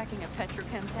there? Hijacking a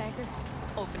petrochem tanker?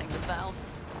 Opening the valves?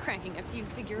 Cranking a few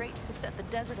figure eights to set the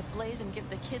desert ablaze and give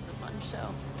the kids a fun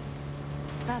show?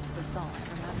 That's the Saul I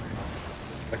remember.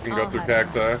 I can go I'll through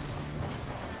hide cacti.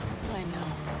 I know.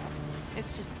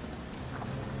 It's just...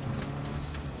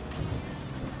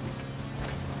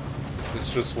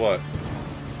 It's just what?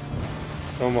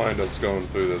 Don't mind us going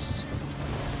through this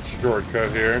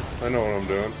shortcut here. I know what I'm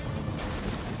doing.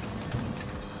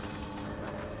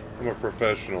 I'm a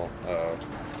professional. I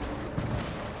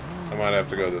might have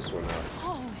to go this way now.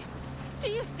 Holy... Do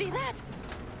you see that?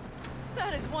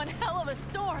 That is one hell of a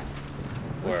storm!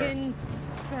 Where? Looking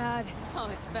bad. Oh,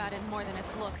 it's bad in more than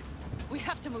its look. We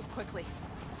have to move quickly.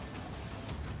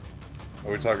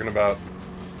 Are we talking about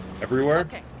everywhere?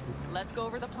 Okay, let's go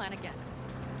over the plan again.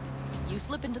 You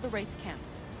slip into the Wraith's camp,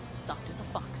 soft as a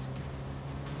fox.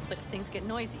 But if things get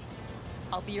noisy,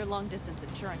 I'll be your long-distance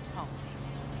insurance policy.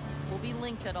 We'll be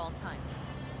linked at all times.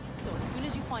 So as soon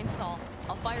as you find Saul,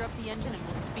 I'll fire up the engine and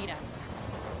we'll speed out.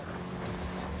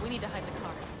 We need to hide the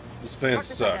car. This van Park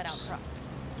beside that out sucks. front.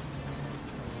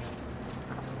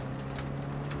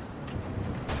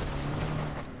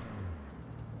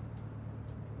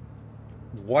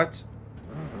 What?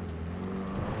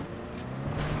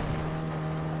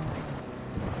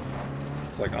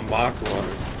 It's like a mock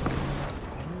runner.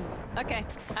 Okay,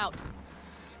 out.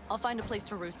 I'll find a place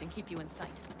to roost and keep you in sight.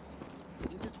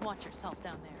 You just watch yourself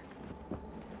down there.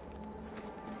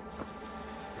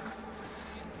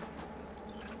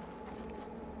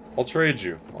 I'll trade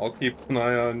you. I'll keep an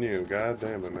eye on you. God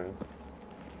damn it, man.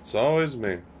 It's always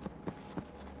me.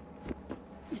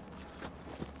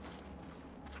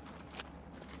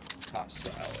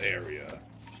 Hostile area.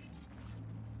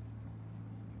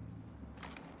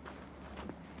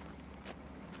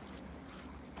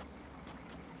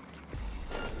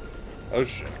 Oh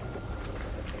shit.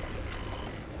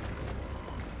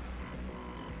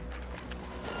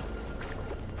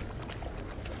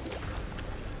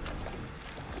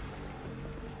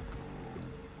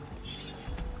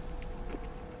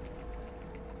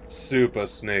 Super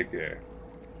sneaky.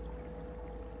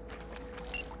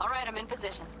 All right, I'm in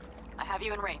position. I have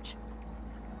you in range.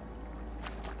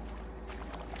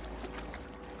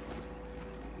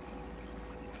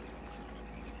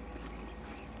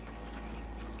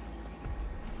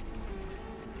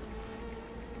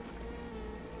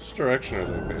 Which direction are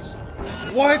they facing?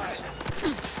 What?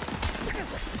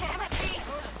 Damn it, V!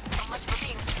 So much for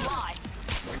being sly.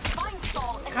 Find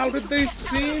Saul and How did they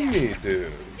see me,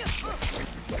 dude?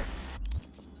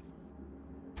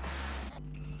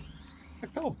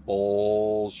 Like, how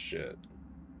bullshit.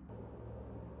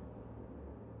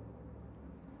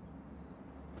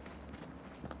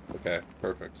 Okay,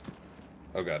 perfect.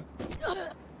 Oh god.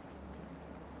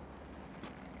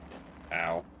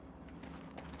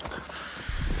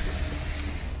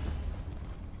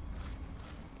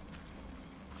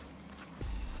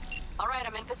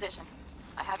 position.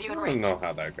 I have you in I range. don't know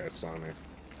how that guy saw me.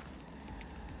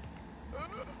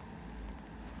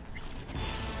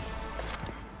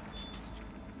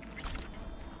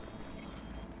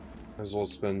 Might as well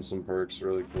spend some perks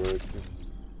really quick.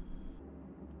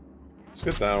 Let's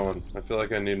get that one. I feel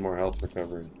like I need more health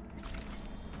recovery.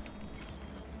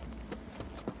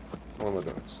 What am I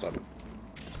doing? Stop it.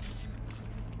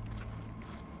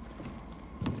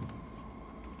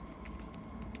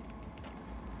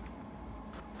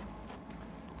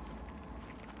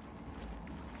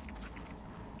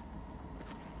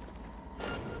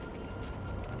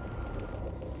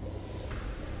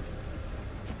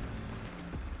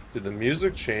 Dude, the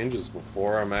music changes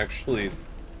before I'm actually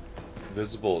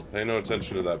visible. Pay no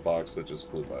attention to that box that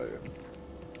just flew by you.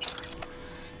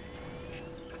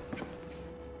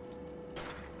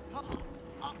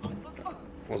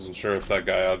 Wasn't sure if that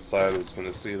guy outside was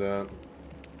gonna see that.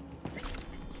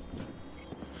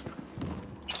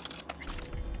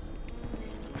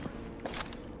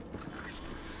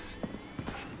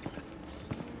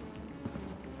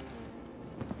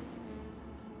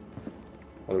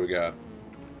 What do we got?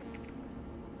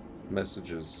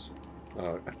 Messages.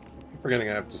 Oh, I'm forgetting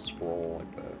I have to scroll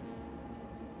like that.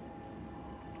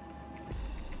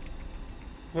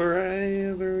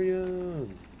 Forever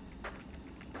young.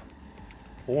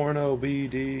 Porno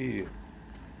BD.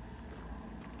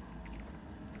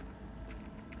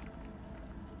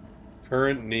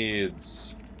 Current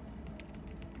needs.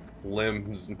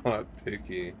 Limbs not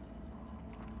picky.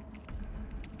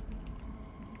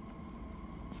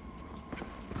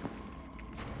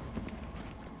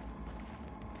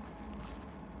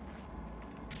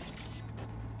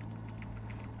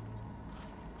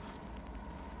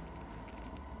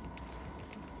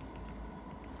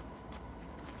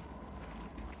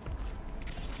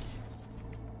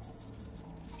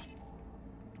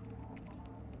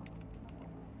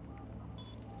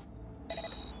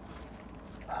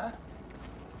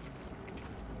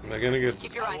 Am I gonna get...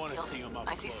 Keep your eyes peeled.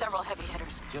 I see several heavy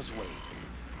hitters. Just wait.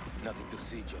 Nothing to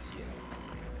see just yet.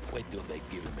 Wait till they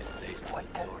give him a taste of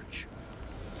the torch.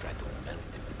 Try to melt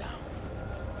him down.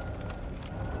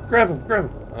 Grab him! Grab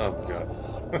him! Oh,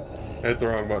 God. I hit the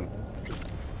wrong button.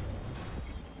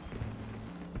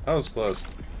 That was close.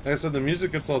 Like I said, the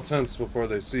music gets all tense before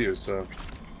they see you, so...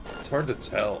 It's hard to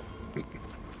tell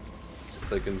if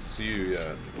they can see you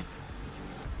yet.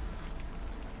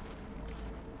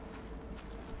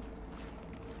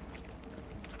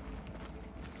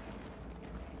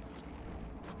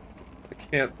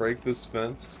 Can't break this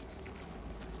fence.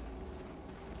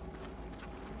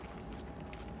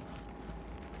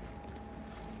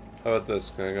 How about this?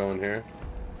 Can I go in here?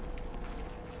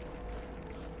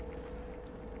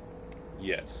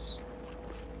 Yes.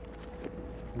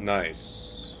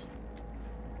 Nice.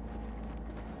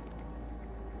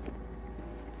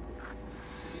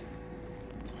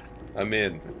 I'm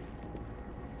in.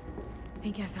 I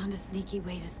think I found a sneaky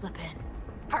way to slip in.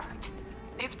 Perfect.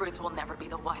 These brutes will never be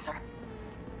the wiser.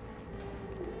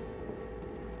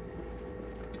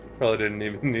 Probably didn't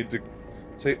even need to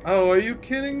say, oh, are you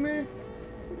kidding me?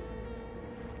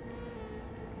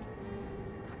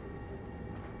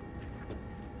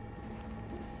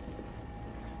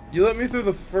 You let me through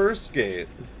the first gate,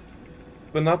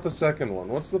 but not the second one.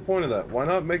 What's the point of that? Why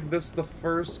not make this the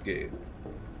first gate?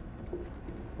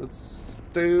 That's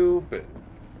stupid.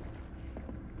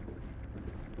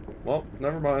 Well,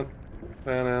 never mind.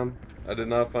 Panam. I did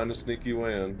not find a sneaky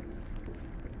way in.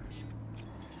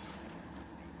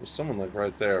 There's someone like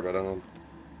right there, but I don't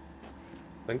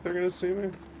think they're gonna see me.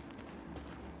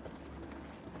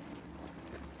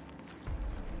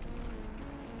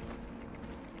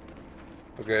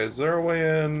 Okay, is there a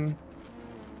way in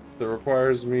that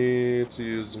requires me to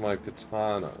use my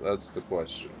katana? That's the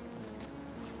question.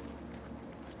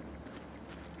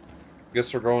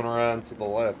 Guess we're going around to the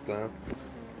left, huh?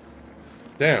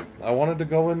 Damn, I wanted to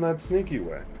go in that sneaky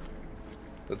way.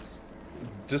 That's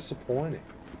disappointing.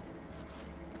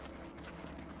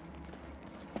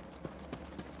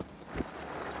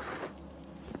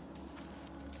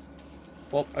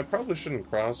 Well, I probably shouldn't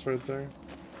cross right there.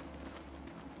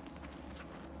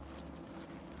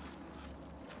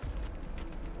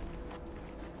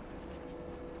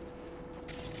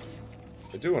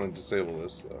 I do want to disable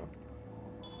this, though.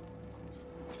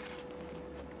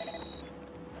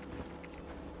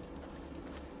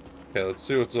 Okay, let's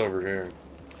see what's over here.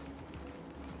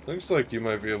 Looks like you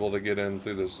might be able to get in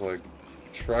through this, like,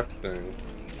 truck thing.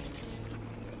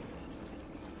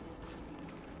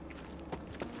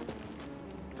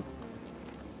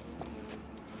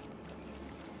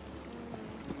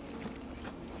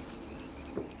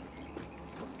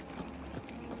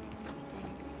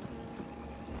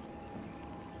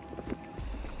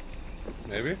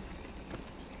 Maybe?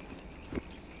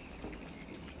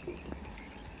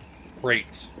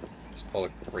 Great. Let's call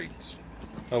it great.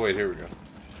 Oh wait, here we go.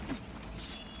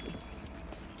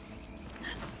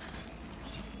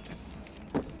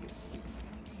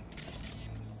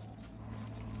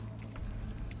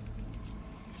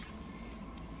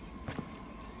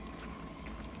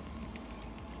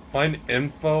 Find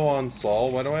info on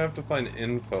Saul? Why do I have to find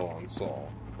info on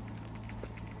Saul?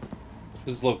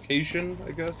 His location,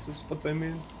 I guess, is what they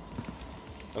mean?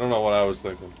 I don't know what I was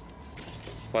thinking.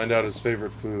 Find out his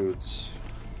favorite foods.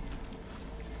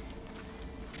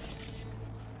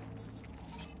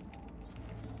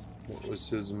 What was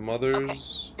his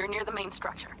mother's... Okay, you're near the main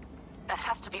structure. That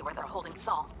has to be where they're holding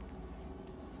Saul.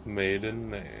 maiden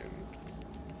name?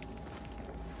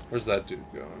 Where's that dude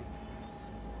going?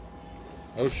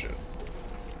 Oh shit.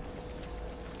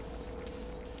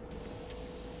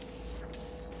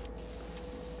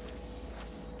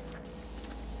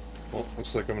 Well,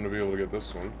 looks like I'm gonna be able to get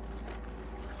this one.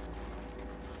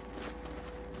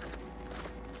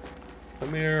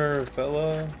 Come here,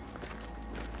 fella.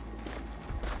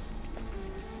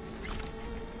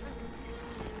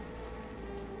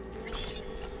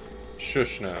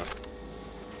 Shush now.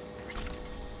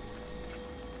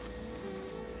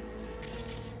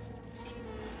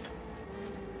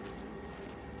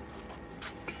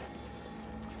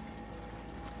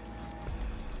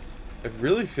 I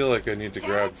really feel like I need to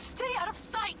grab... Stay out of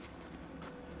sight!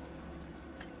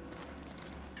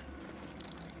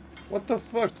 What the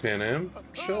fuck, Panam?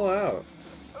 Chill out.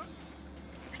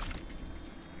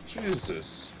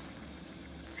 Jesus.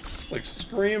 It's like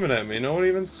screaming at me. No one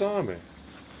even saw me.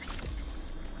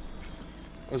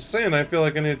 I was saying I feel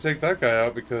like I need to take that guy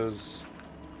out because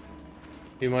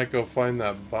he might go find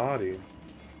that body.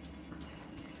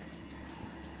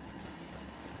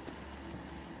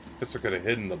 Guess I could have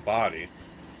hidden the body.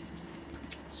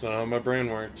 That's not how my brain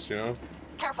works, you know?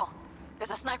 Careful.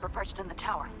 There's a sniper perched in the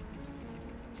tower.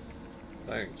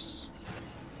 Thanks.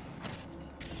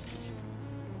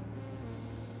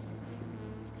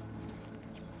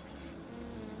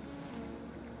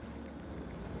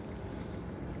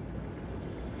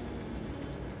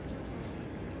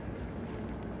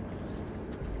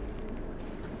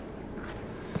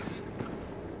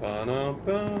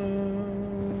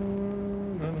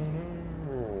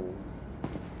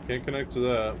 Can't connect to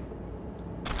that.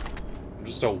 I'm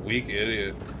just a weak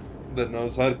idiot that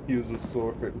knows how to use a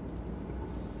sword.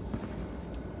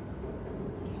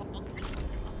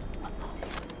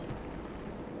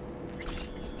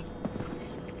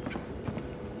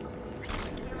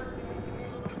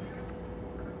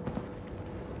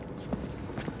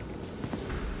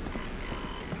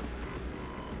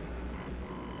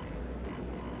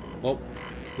 Oh,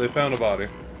 they found a body.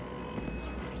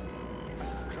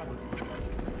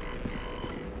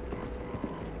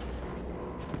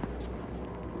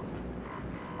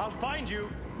 I'll find you,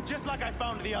 just like I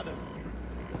found the others.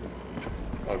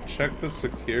 Oh, check the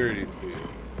security feed.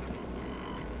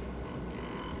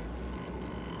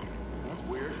 That's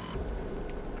weird.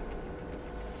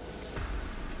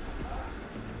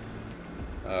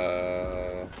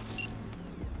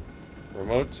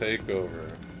 Remote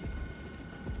takeover.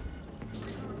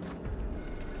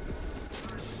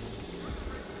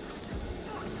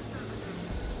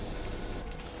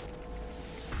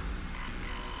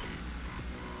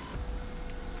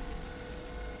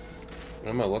 What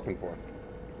am I looking for?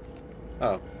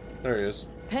 Oh, there he is.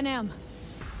 Panam.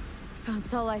 Found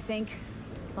Saul, I think.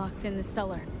 Locked in the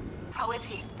cellar. How is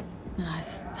he?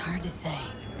 It's hard to say.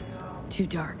 Too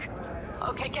dark.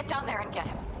 Okay, get down there and get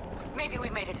him. Maybe we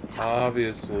made it in time.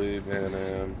 Obviously,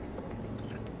 Panam.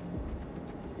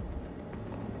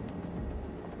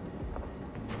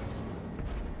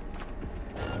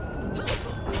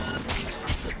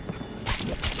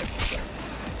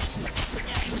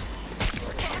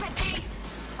 Damn it, Pete!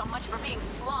 So much for being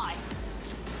sly.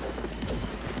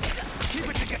 Keep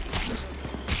it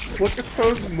together. Look at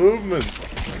those movements.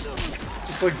 It's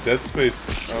just like Dead Space.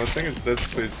 Oh, I think it's Dead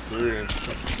Space 3.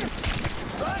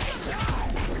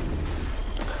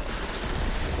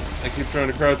 I keep trying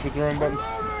to crouch with the wrong button.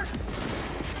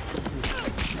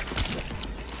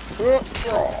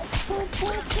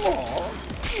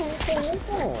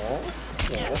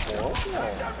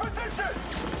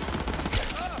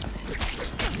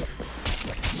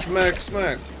 Smack,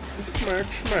 smack.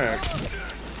 Smack, smack.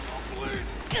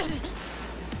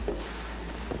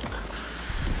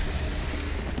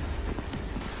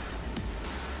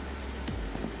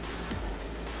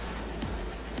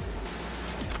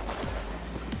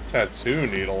 Tattoo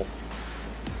needle.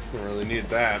 Don't really need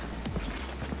that.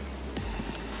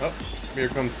 Oh, here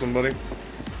comes somebody.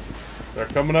 They're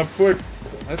coming up quick.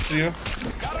 I see you.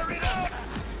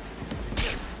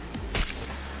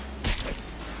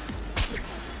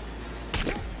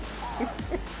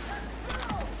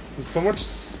 There's so much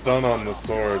stun on the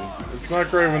sword. It's not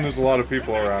great when there's a lot of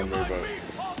people around me, but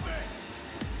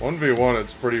 1v1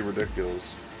 it's pretty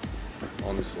ridiculous.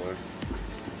 Honestly.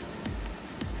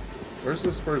 Where's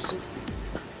this person?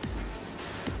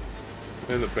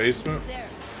 In the basement?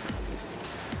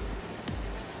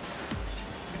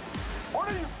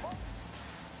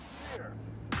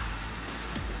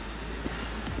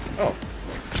 Oh.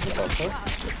 What the fuck?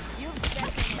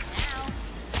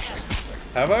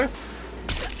 Have I?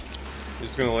 You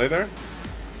just gonna lay there?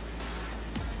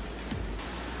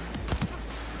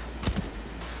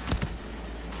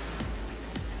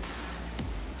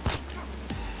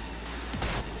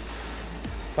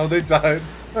 Oh, they died.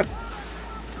 I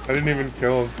didn't even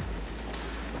kill them.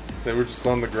 They were just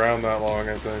on the ground that long,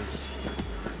 I think.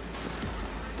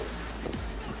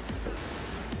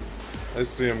 I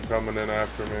see him coming in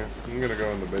after me. I'm gonna go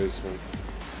in the basement.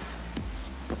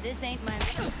 This ain't my...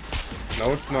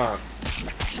 No, it's not.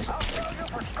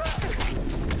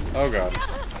 Oh god.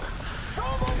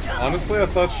 Honestly, I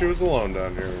thought she was alone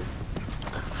down here.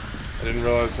 I didn't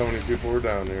realize how many people were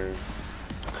down here.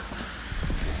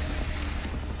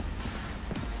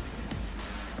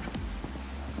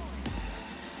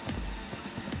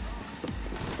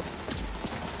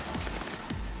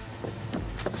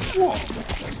 Whoa.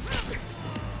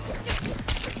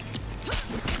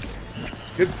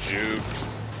 Get juked.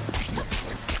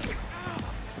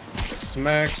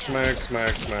 Smack, smack, smack,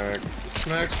 smack.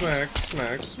 Smack, smack,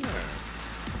 smack, smack.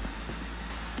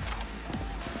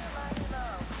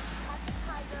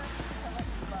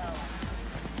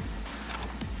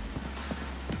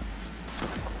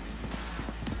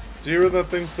 Do you hear what that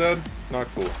thing said? Not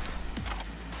cool.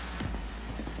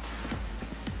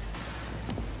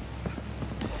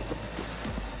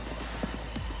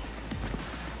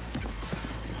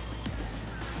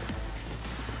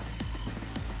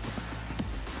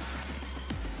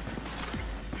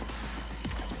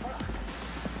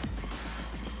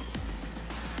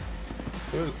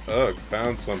 Ugh,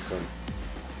 found something.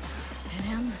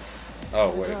 Panam? Oh,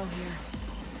 wait. Girl here.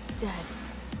 Dead.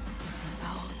 Missing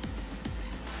bowel.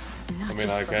 I mean,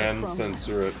 I can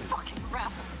censor it. Fucking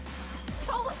rabbits.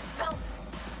 Soulless filth.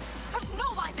 There's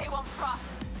no line they won't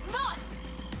cross. None.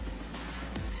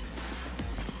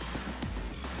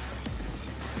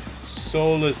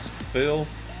 Soulless filth.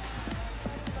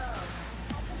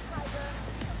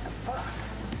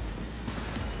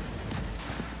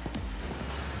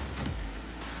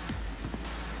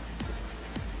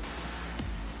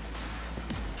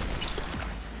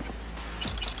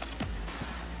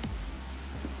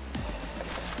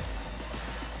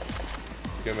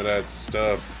 Give me that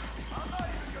stuff.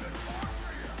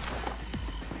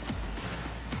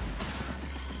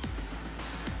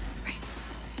 Right.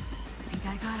 I think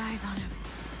I got eyes on him.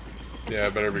 Yeah, I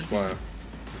better be quiet. I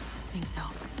think so.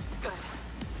 Good.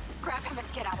 Grab him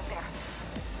and get out of there.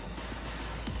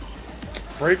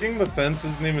 Breaking the fence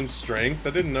isn't even strength?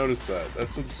 I didn't notice that.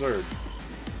 That's absurd.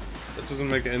 That doesn't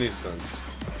make any sense.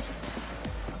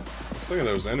 I was thinking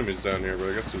there was enemies down here, but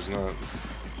I guess there's not.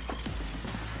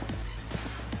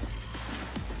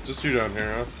 Just you down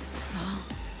here, huh?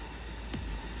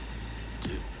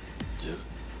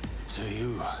 Do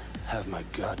you have my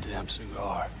goddamn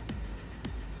cigar?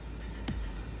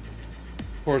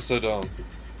 Of course I don't.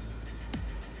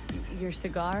 Your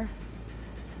cigar?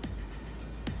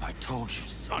 I told you,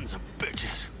 sons of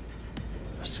bitches.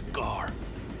 A cigar,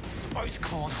 some ice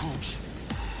cold hooch,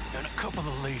 and a couple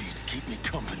of ladies to keep me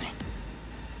company.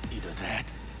 Either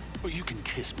that, or you can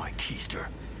kiss my keister.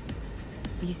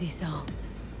 Easy, Saul.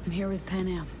 I'm here with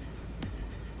Panam.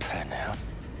 Panam?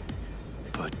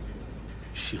 But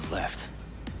she left.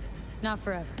 Not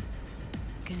forever.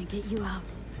 Gonna get you out.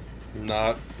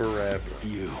 Not forever.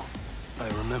 You. I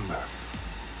remember.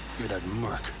 You're that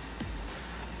merc.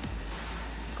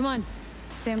 Come on.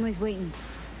 Family's waiting.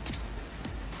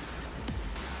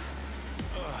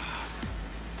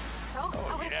 So,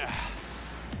 how is he?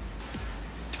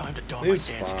 Time to don He's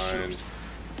my dancing fine. shoes.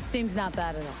 Seems not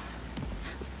bad at all.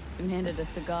 Demanded a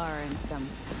cigar and some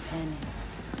companions.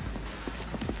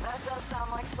 That does sound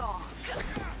like Saul.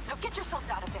 Now get yourselves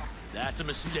out of there. That's a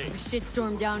mistake.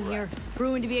 Shitstorm down here.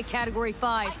 Brewing to be a Category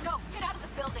 5. I know. Get out of the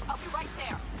building. I'll be right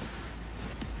there.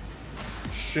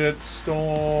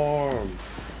 Shitstorm.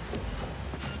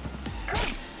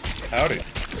 Howdy.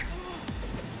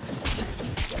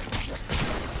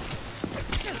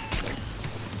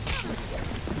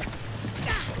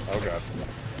 Oh god.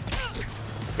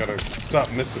 Gotta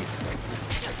stop missing.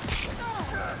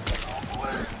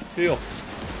 Heal.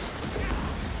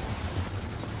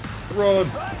 Run.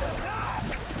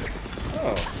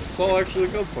 Oh, Saul actually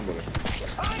killed somebody.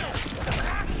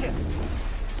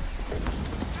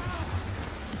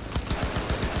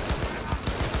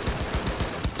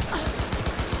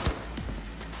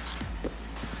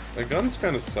 The guns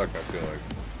kind of suck, I feel like.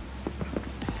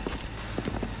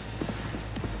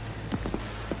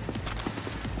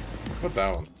 What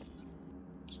that one?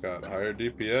 It's got higher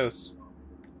DPS.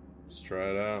 Let's try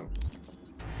it out.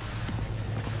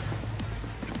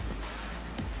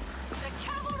 The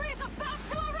cavalry's about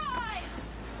to arrive.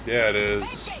 Yeah, it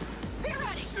is. Be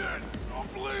ready.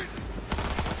 Don't bleed.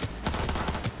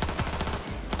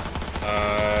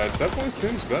 It definitely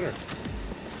seems better.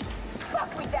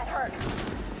 Fuck me, that hurt.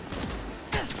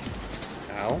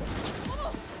 Ow.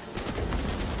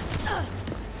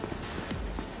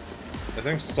 I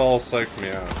think Saul psyched me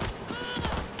out.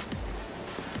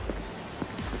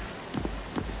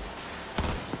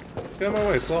 Get out of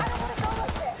my way, Saul.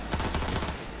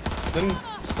 Then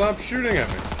stop shooting at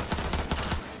me.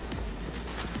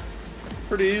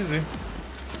 Pretty easy.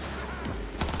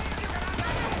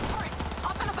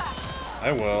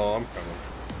 I will, I'm coming.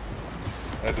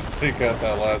 I had to take out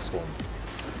that last one.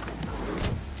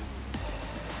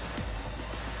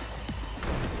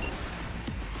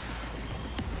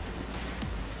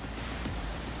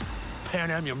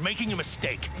 Panam, you're making a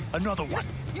mistake. Another one. You're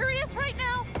serious right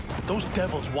now? Those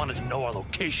devils wanted to know our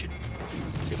location.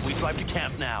 If we drive to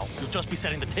camp now, you'll just be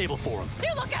setting the table for them.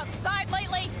 You look outside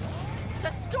lately? The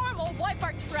storm will wipe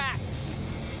our tracks.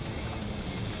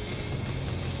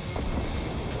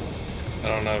 I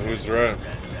don't know who's right.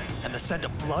 And the scent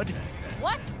of blood?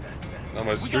 What? No,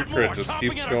 my street cred just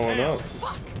keeps going up.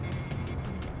 Fuck.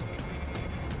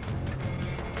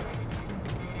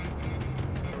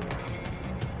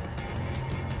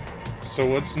 So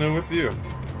what's new with you?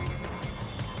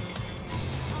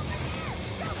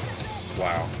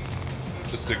 Wow.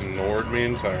 Just ignored me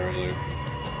entirely.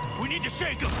 We need to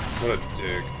shake them. What a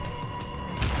dig.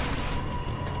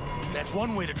 That's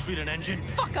one way to treat an engine.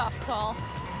 Fuck off, Saul.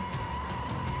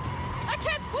 I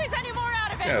can't squeeze any more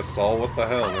out of it. Yeah, Saul, what the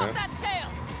hell, Cut man? out that tail.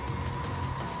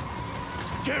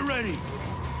 Get ready.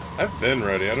 I've been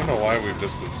ready. I don't know why we've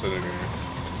just been sitting here.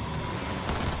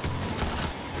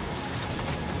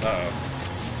 Uh-oh.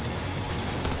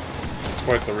 It's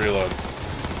quite the reload.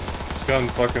 This gun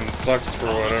fucking sucks for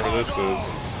whatever this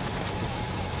is.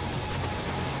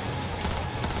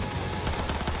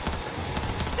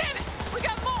 Damn it! We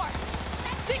got more!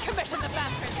 Decommission the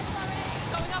bastards!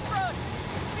 Going off-road!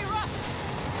 It's be rough!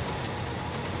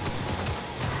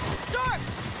 Storm!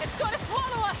 It's gonna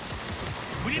swallow us!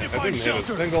 We need to I find didn't hit a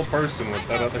single person with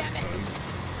that other gun.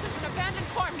 There's an abandoned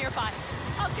farm nearby.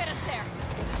 I'll get us there.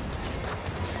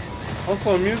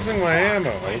 Also, I'm using my ammo.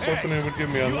 I was hoping it would give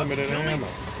me unlimited ammo.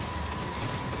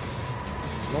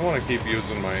 I don't want to keep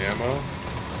using my ammo.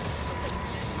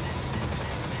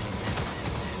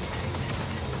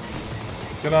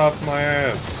 Get off my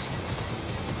ass.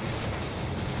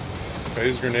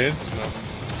 Phase grenades? No.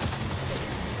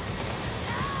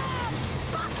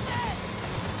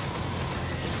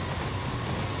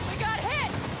 We got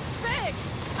hit! Big!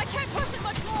 I can't push it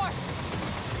much more!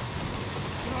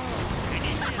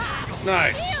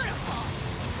 Nice.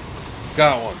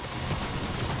 Got one.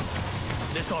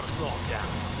 This ought to slow him down.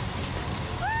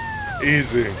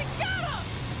 Easy.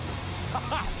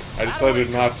 I decided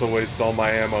not to waste all my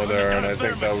ammo there, and I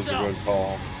think that was a good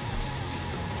call.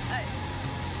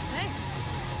 Thanks.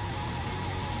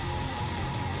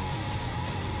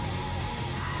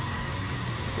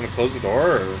 I'm gonna close the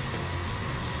door, or...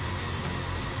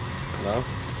 No?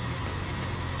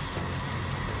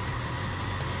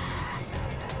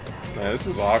 Man, this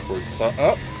is awkward. So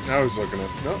oh, now he's looking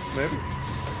at... No, maybe.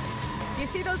 You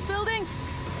see those buildings?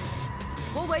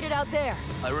 We'll wait it out there.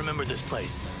 I remember this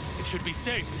place. It should be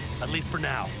safe, at least for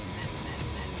now.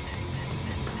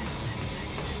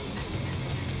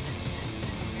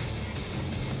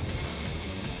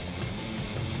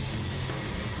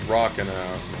 Rocking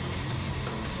out.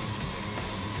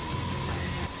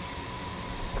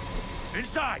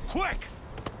 Inside, quick!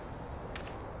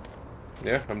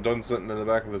 Yeah, I'm done sitting in the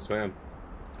back of this van.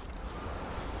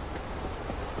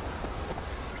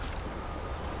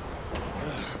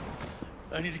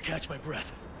 I need to catch my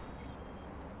breath.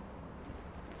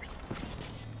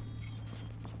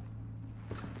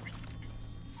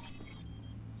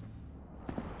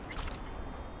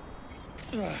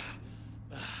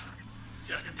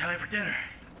 Just in time for dinner.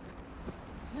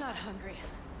 Not hungry.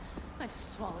 I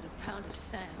just swallowed a pound of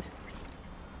sand.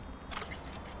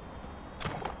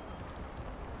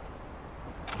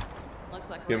 Looks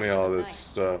like Give me all this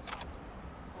stuff.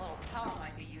 A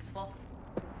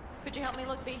Could you help me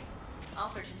look, V? I'll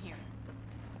search in here.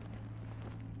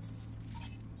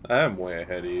 I'm way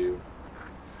ahead of you.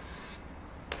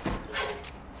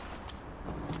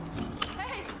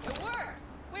 Hey, it worked!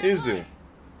 Easy.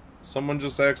 Someone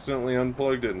just accidentally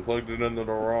unplugged it and plugged it into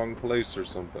the wrong place or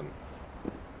something.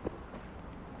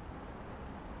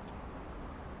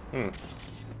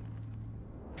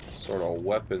 Sort of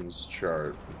weapons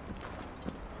chart.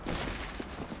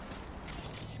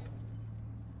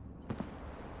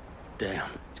 Damn,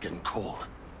 it's getting cold.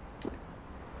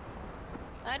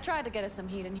 I tried to get us some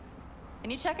heat in here. Can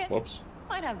you check it? Whoops.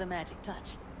 Might have the magic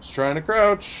touch. Just trying to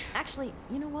crouch. Actually,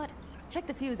 you know what? Check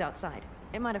the fuse outside.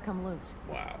 It might have come loose.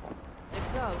 Wow. If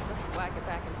so, just whack it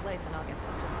back in place and I'll get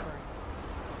this done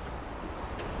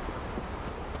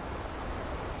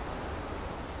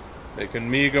for you. Making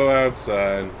me go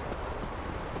outside.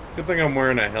 Good thing I'm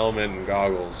wearing a helmet and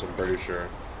goggles, I'm pretty sure.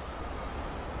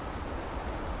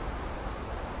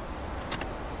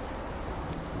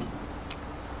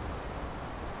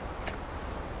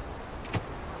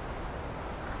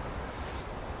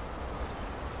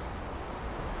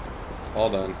 All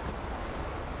done.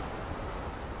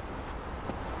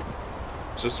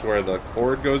 Just where the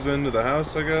cord goes into the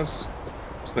house, I guess?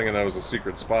 I was thinking that was a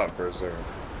secret spot for a second.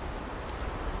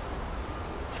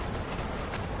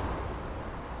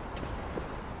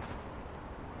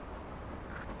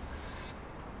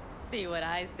 See what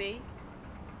I see?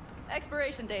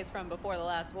 Expiration date's from before the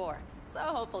last war, so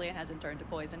hopefully it hasn't turned to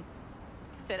poison.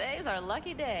 Today's our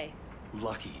lucky day.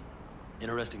 Lucky.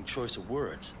 Interesting choice of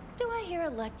words. Do I hear a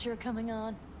lecture coming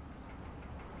on?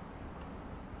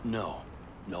 No.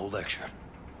 No lecture.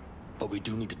 But we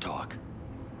do need to talk.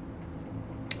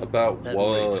 About that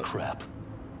what? raid's crap.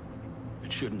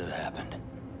 It shouldn't have happened.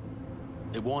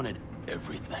 They wanted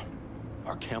everything.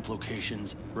 Our camp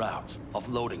locations, routes,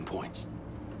 offloading points.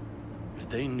 If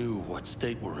they knew what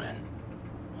state we're in,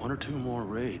 1 or 2 more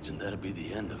raids and that'd be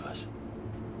the end of us.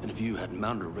 And if you had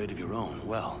mounted a raid of your own,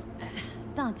 well...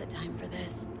 Not the time for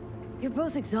this. You're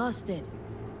both exhausted.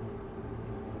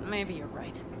 Maybe you're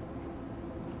right.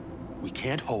 We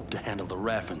can't hope to handle the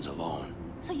Raffins alone.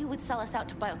 So you would sell us out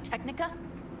to Biotechnica?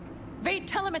 Vade,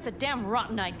 tell him it's a damn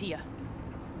rotten idea.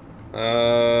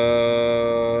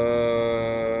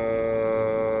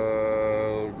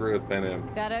 Agree with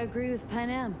Panam. Gotta agree with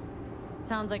Panam.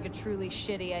 Sounds like a truly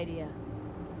shitty idea.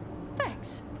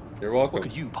 Thanks. You're welcome. What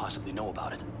could you possibly know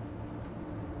about it?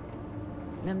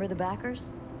 Remember the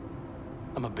backers?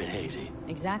 I'm a bit hazy.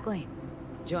 Exactly.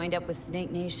 Joined up with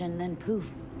Snake Nation, then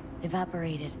poof,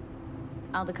 evaporated.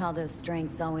 Aldecaldo's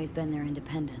strength's always been their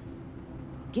independence.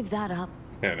 Give that up.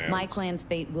 My clan's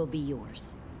fate will be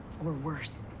yours. Or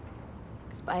worse.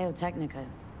 Because Biotechnica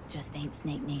just ain't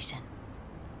Snake Nation.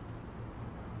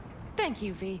 Thank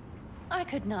you, V. I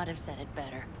could not have said it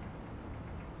better.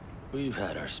 We've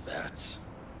had our spats.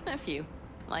 A few.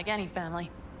 Like any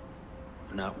family.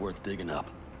 They're not worth digging up.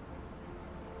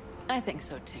 I think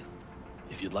so, too.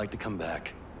 If you'd like to come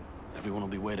back, everyone will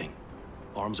be waiting.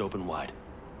 Arms open wide.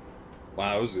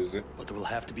 Wow, is it? But there will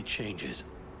have to be changes.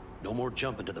 No more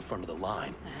jumping to the front of the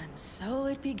line. And so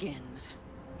it begins.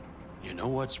 You know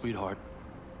what, sweetheart?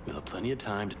 We'll have plenty of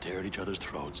time to tear at each other's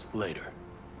throats later.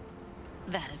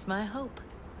 That is my hope.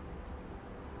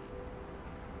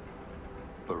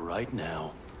 But right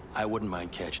now, I wouldn't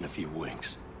mind catching a few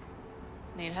winks.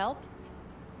 Need help?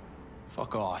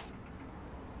 Fuck off.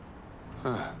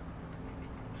 Huh.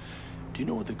 Do you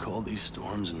know what they call these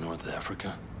storms in North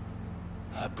Africa?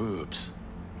 Haboobs.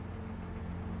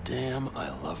 Damn, I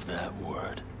love that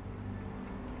word.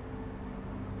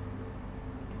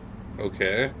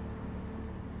 Okay.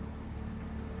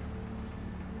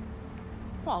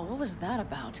 Well, what was that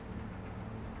about?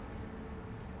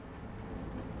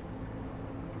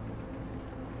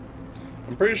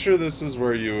 I'm pretty sure this is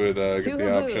where you would get the Two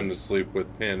option to sleep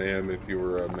with Panam if you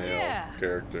were a male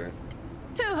character.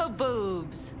 2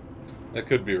 haboobs. I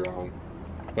could be wrong.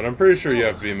 But I'm pretty sure you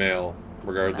have to be male,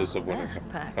 regardless of when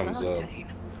it comes up.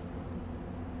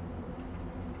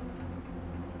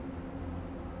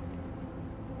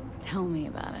 Tell me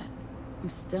about it. I'm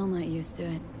still not used to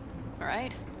it.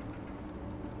 Right?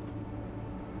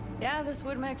 Yeah, this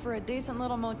would make for a decent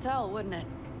little motel, wouldn't it?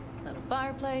 Little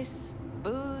fireplace,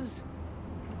 booze.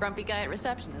 Grumpy guy at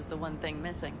reception is the one thing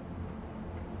missing.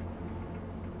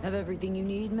 Have everything you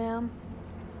need, ma'am?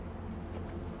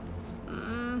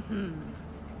 Mm-hmm.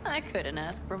 I couldn't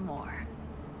ask for more.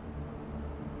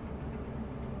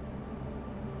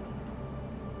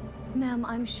 Ma'am,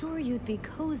 I'm sure you'd be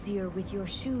cozier with your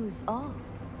shoes off.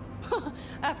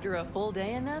 After a full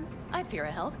day in them, I'd fear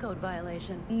a health code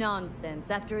violation. Nonsense.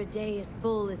 After a day as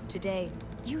full as today,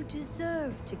 you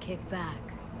deserve to kick back.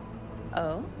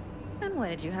 Oh? And what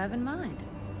did you have in mind?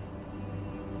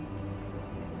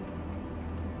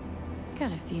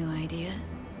 Got a few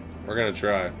ideas. We're gonna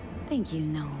try. Think you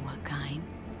know what kind?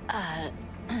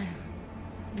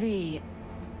 V...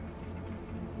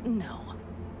 No.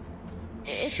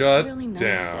 Shut it's really nice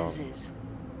down. as is.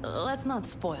 Let's not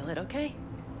spoil it, okay?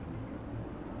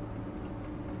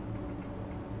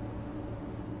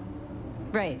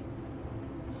 Right.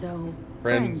 So,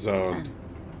 Friend zoned. then.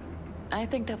 I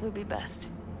think that would be best.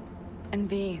 And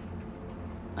V,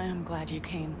 I am glad you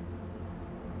came.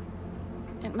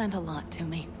 It meant a lot to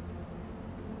me.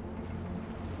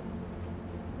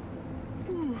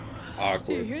 Awkward.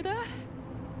 Do you hear that?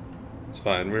 It's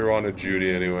fine. We were on to Judy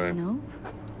anyway. Nope.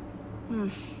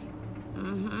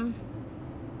 Mm-hmm.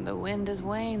 The wind has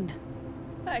waned.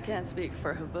 I can't speak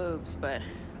for Haboobs, but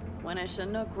when a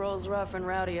Chinook rolls rough and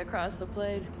rowdy across the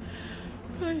plate,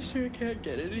 I sure can't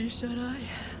get any shut-eye.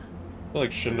 I feel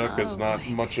like Chinook is not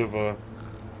much of a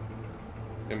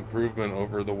improvement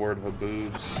over the word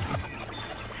haboobs.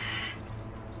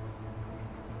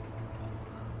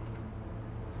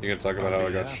 You gonna talk about how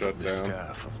I got shut the down?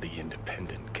 Staff of the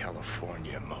Independent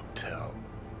California Motel,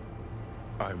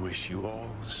 I wish you all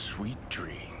sweet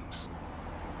dreams.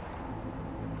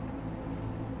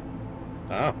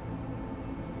 Ah.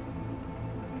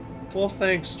 Well,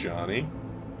 thanks, Johnny.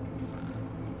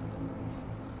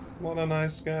 What a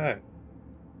nice guy.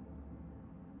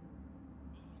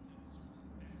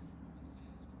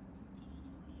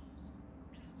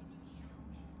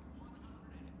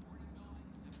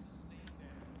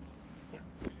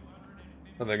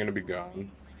 Are they gonna be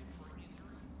gone?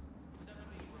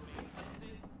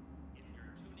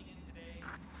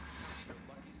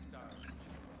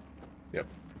 Yep.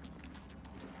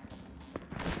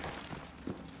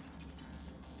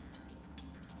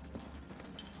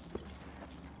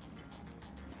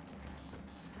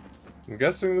 I'm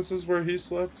guessing this is where he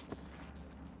slept.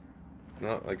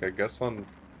 No, like I guess on.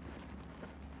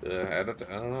 I don't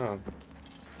know.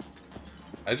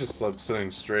 I just slept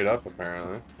sitting straight up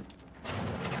apparently.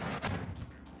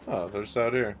 Oh, they're just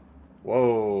out here.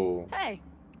 Whoa. Hey,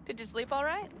 did you sleep all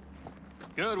right?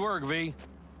 Good work, V.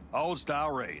 Old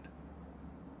style raid.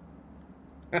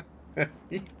 I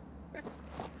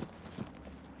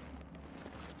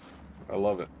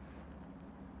love it.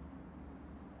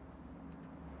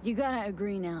 You gotta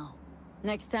agree now.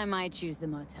 Next time I choose the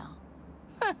motel.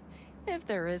 If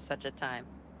there is such a time.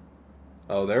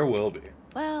 Oh, there will be.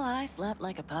 Well, I slept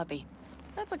like a puppy.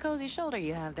 That's a cozy shoulder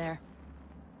you have there.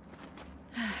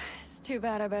 It's too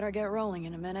bad I better get rolling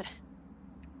in a minute.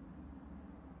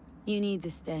 You need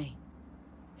to stay.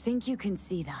 Think you can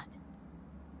see that.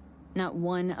 Not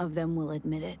one of them will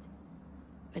admit it.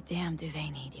 But damn, do they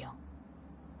need you.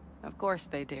 Of course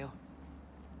they do.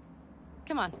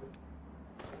 Come on.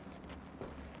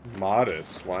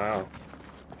 Modest, wow.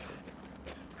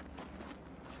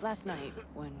 Last night,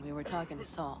 when we were talking to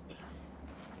Saul,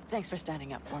 thanks for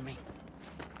standing up for me.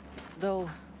 Though,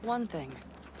 one thing.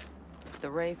 The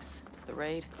Wraiths, the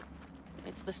raid,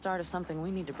 it's the start of something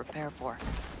we need to prepare for.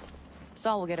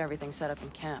 Saul will get everything set up in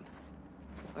camp.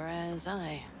 Whereas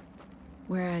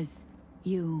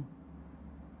you...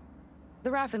 The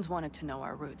Raffins wanted to know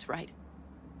our routes, right?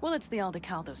 Well, it's the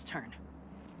Aldecaldo's turn.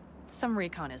 Some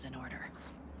recon is in order.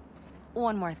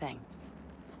 One more thing.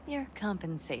 Your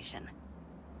compensation.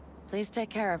 Please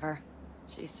take care of her.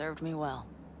 She served me well.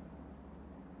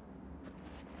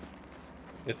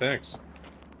 Yeah, thanks.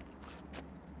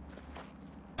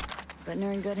 Putting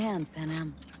her in good hands,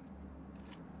 Panam.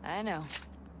 I know.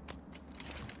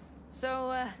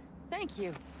 So, thank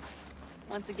you.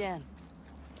 Once again.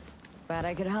 Glad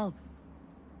I could help.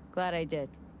 Glad I did.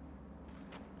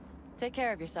 Take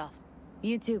care of yourself.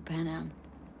 You too, Panam.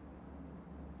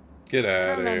 Get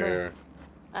out of Remember, here.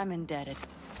 I'm indebted.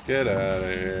 Get out of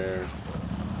here.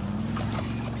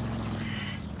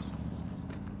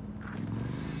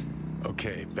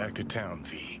 Okay, back to town,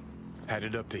 V.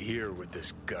 Headed up to here with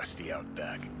this gusty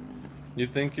outback. You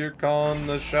think you're calling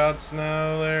the shots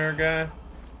now there, guy?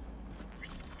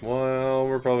 Well,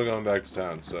 we're probably going back to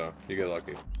town, so you get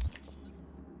lucky.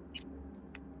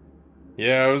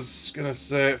 Yeah, I was gonna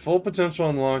say, full potential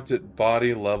unlocked at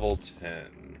body level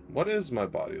 10. What is my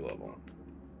body level?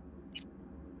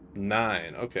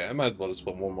 9. Okay, I might as well just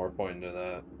put one more point into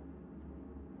that.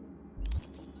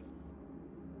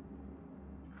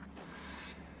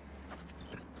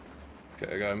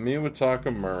 Okay, I got me with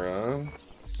Takamura.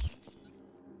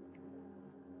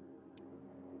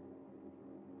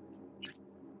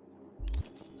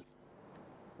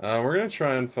 We're gonna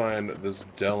try and find this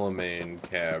Delamain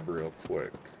cab real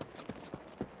quick.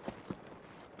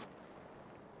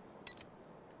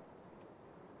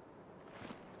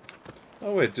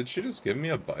 Oh wait, did she just give me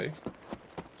a bike?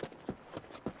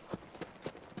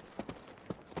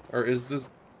 Or is this...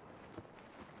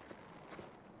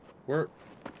 Where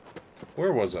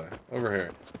was I? Over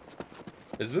here.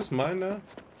 Is this mine now?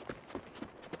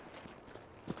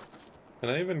 Can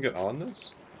I even get on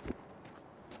this?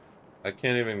 I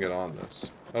can't even get on this.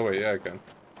 Oh wait, yeah I can.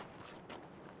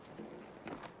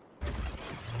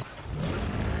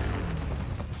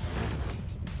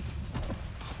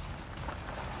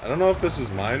 I don't know if this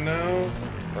is mine now,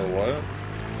 or what.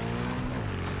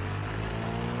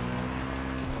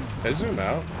 Can I zoom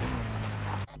out?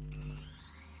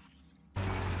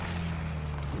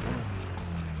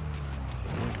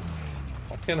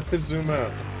 Why can't I zoom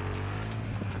out?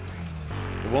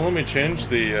 It won't let me change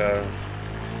the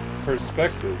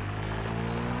perspective.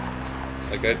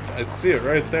 Like I see it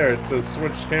right there. It says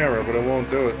switch camera, but it won't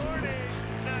do it.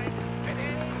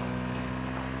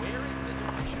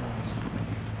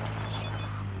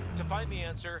 To find the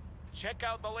answer, check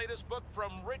out the latest book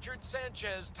from Richard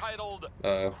Sanchez titled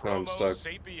I'm Homo stuck.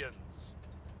 Sapiens.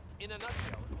 In a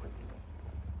nutshell.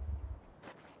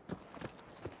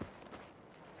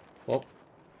 Well,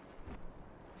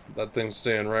 that thing's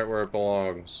staying right where it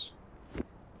belongs.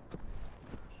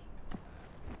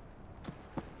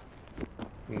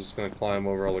 I'm just gonna climb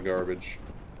over all the garbage.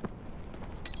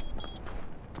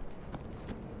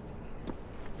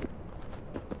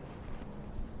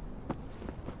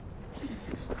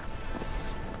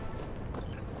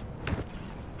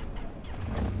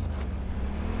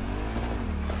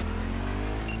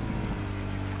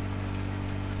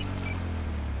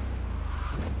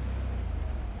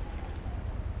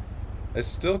 I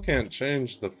still can't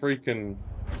change the freaking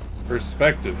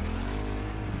perspective.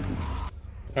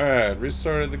 Alright,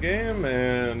 restarted the game,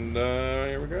 and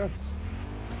here we go.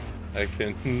 I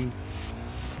can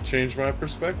change my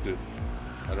perspective.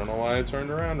 I don't know why I turned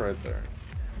around right there.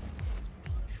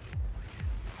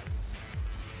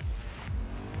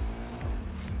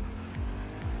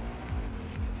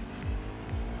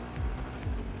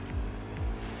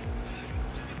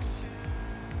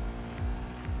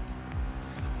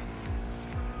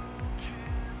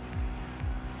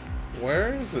 Where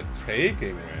is it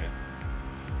taking me?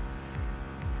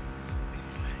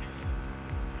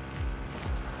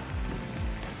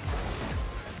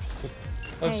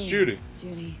 That's hey, Judy.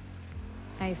 Judy.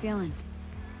 How you feeling?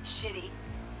 Shitty,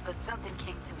 but something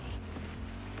came to me.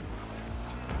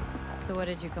 So what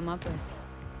did you come up with?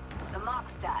 The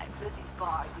Mox died. Lizzie's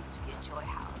bar used to be a joy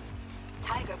house.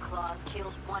 Tiger Claws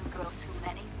killed one girl too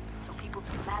many, so people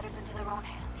took matters into their own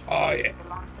hands. Oh yeah. It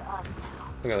belongs to us now.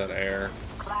 Look at that air.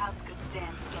 Clouds could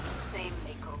stand to get the same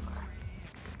makeover.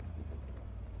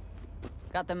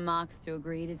 Got the Mox to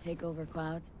agree to take over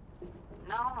Clouds?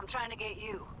 No, I'm trying to get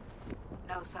you.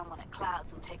 Know someone at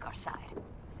Clouds will take our side.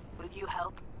 Will you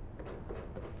help?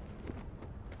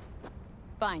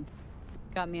 Fine.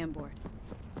 Got me on board.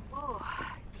 Ooh,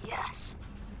 yes.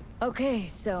 Okay,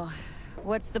 so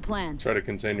what's the plan? Try to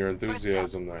contain your enthusiasm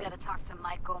First up, there. we gotta talk to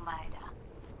Maiko Maeda.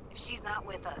 If she's not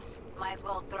with us, might as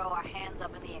well throw our hands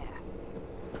up in the air.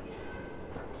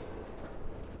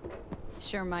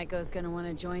 Sure Maiko's gonna want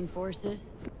to join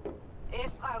forces?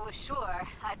 If I was sure,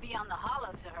 I'd be on the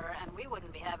hollow to her and we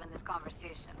wouldn't be having this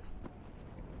conversation.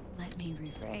 Let me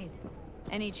rephrase.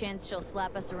 Any chance she'll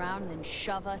slap us around and then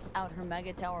shove us out her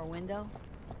mega tower window?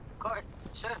 Of course,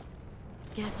 sure.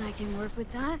 Guess I can work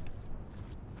with that.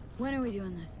 When are we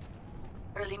doing this?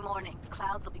 Early morning.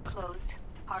 Clouds will be closed.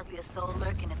 Hardly a soul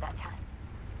lurking at that time.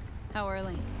 How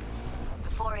early?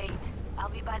 Before 8. I'll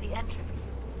be by the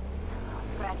entrance.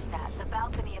 I'll scratch that. The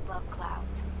balcony above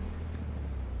Clouds.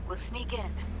 We'll sneak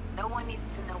in. No one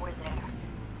needs to know we're there.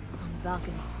 On the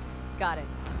balcony. Got it.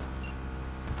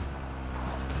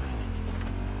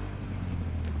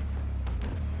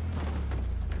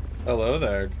 Hello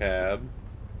there, cab.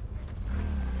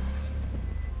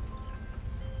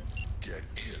 Get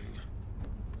in.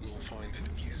 We'll find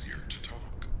it easier to talk.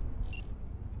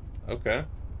 Okay.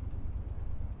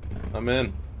 I'm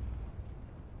in.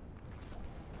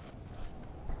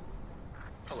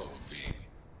 Hello, V.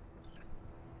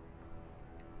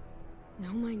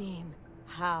 Know my name.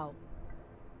 How?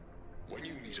 When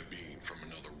you meet a being from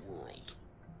another world,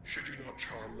 should you not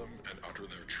charm them and utter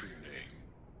their true name?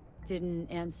 Didn't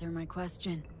answer my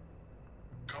question.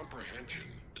 Comprehension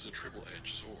is a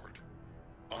triple-edged sword.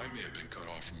 I may have been cut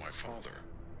off from my father,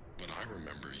 but I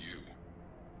remember you.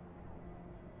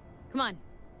 Come on,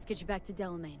 let's get you back to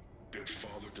Delamain. Did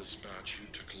Father dispatch you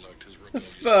to collect his rebellion?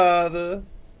 Father.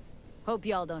 Hope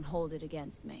y'all don't hold it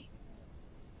against me.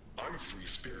 I'm a free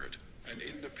spirit, an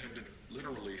independent,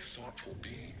 literally thoughtful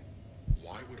being.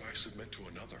 Why would I submit to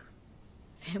another?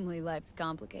 Family life's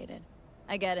complicated.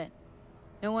 I get it.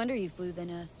 No wonder you flew the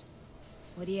nest.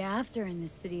 What are you after in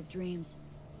this city of dreams?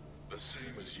 The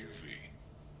same as you, V.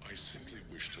 I simply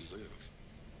wish to live.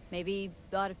 Maybe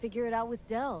ought to figure it out with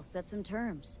Del, set some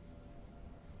terms.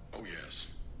 Oh yes,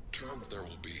 terms there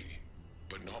will be,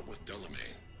 but not with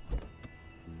Delamain.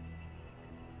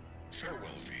 Farewell,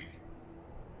 V.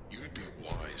 You'd be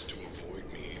wise to avoid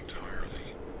me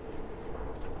entirely.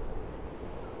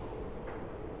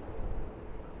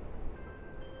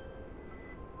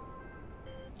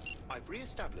 I've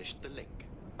re-established the link.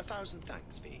 1,000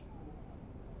 thanks, V.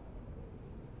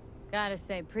 Gotta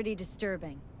say, pretty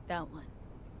disturbing, that one.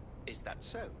 Is that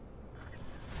so?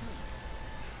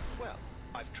 Well,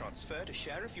 I've transferred a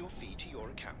share of your fee to your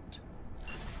account.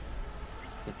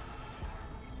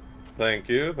 Thank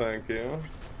you, thank you.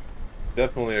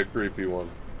 Definitely a creepy one.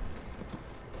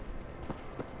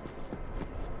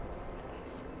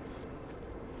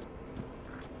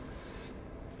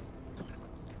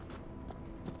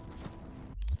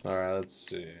 Alright, let's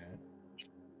see.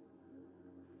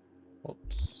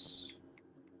 Oops.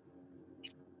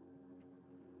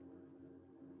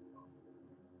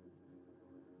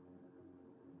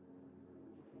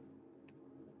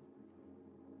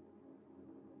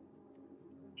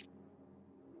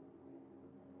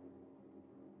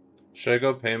 Should I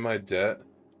go pay my debt?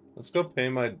 Let's go pay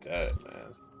my debt,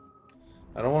 man.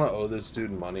 I don't want to owe this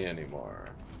dude money anymore.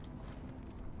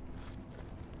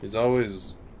 He's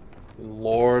always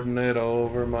lording it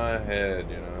over my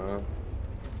head, you know?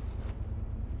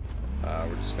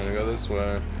 We're just gonna go this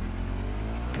way.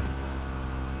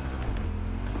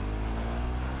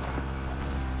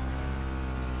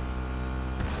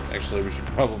 Actually, we should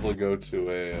probably go to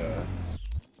a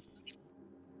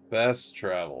fast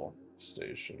travel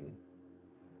station.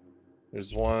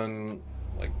 There's one,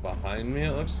 like, behind me,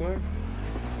 it looks like.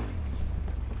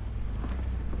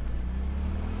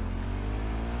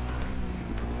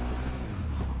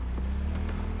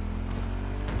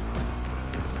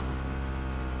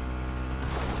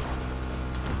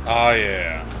 Ah,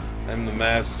 yeah. I'm the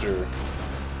master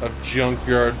of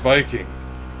junkyard biking.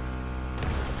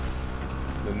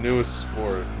 The newest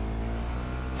sport.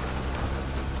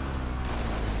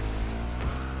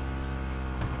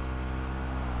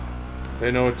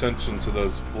 Pay no attention to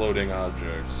those floating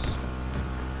objects.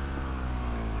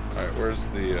 Alright, where's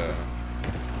the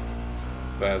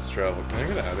fast travel? Can I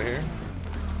get out of here?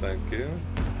 Thank you.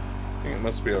 I think it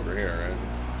must be over here, right?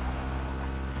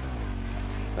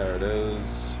 There it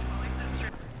is.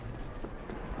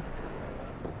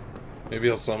 Maybe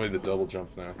he'll sell me the double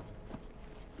jump now.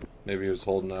 Maybe he was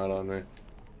holding out on me.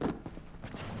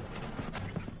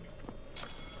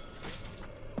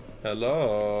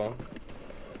 Hello.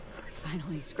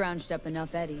 Finally scrounged up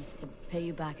enough eddies to pay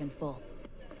you back in full.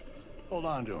 Hold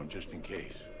on to him just in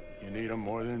case. You need him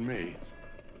more than me.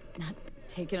 Not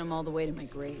taking them all the way to my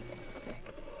grave, Vic.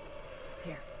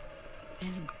 Here.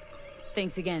 And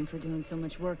thanks again for doing so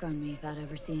much work on me without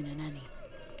ever seeing an any.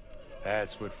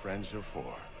 That's what friends are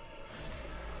for.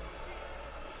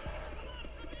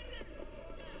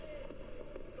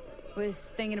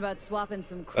 Was thinking about swapping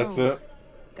some chrome. That's it.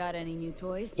 Got any new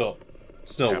toys? Still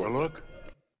Have a look.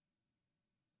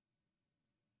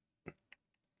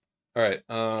 Alright,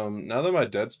 now that my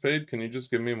debt's paid, can you just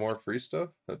give me more free stuff?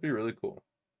 That'd be really cool.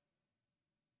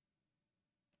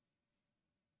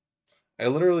 I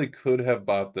literally could have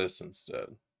bought this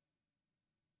instead.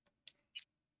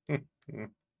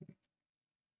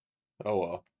 Oh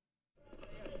well.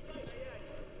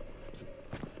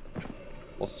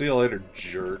 I'll see you later,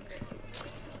 jerk.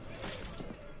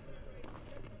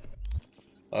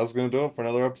 I was gonna do it for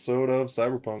another episode of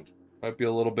Cyberpunk. Might be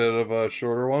a little bit of a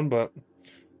shorter one, but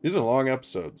these are long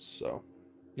episodes, so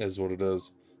it is what it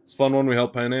is. It's a fun one. We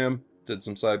helped Panam, did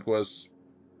some side quests,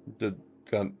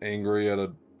 got angry at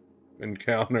a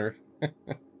encounter,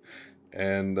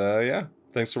 and yeah,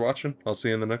 thanks for watching. I'll see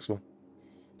you in the next one.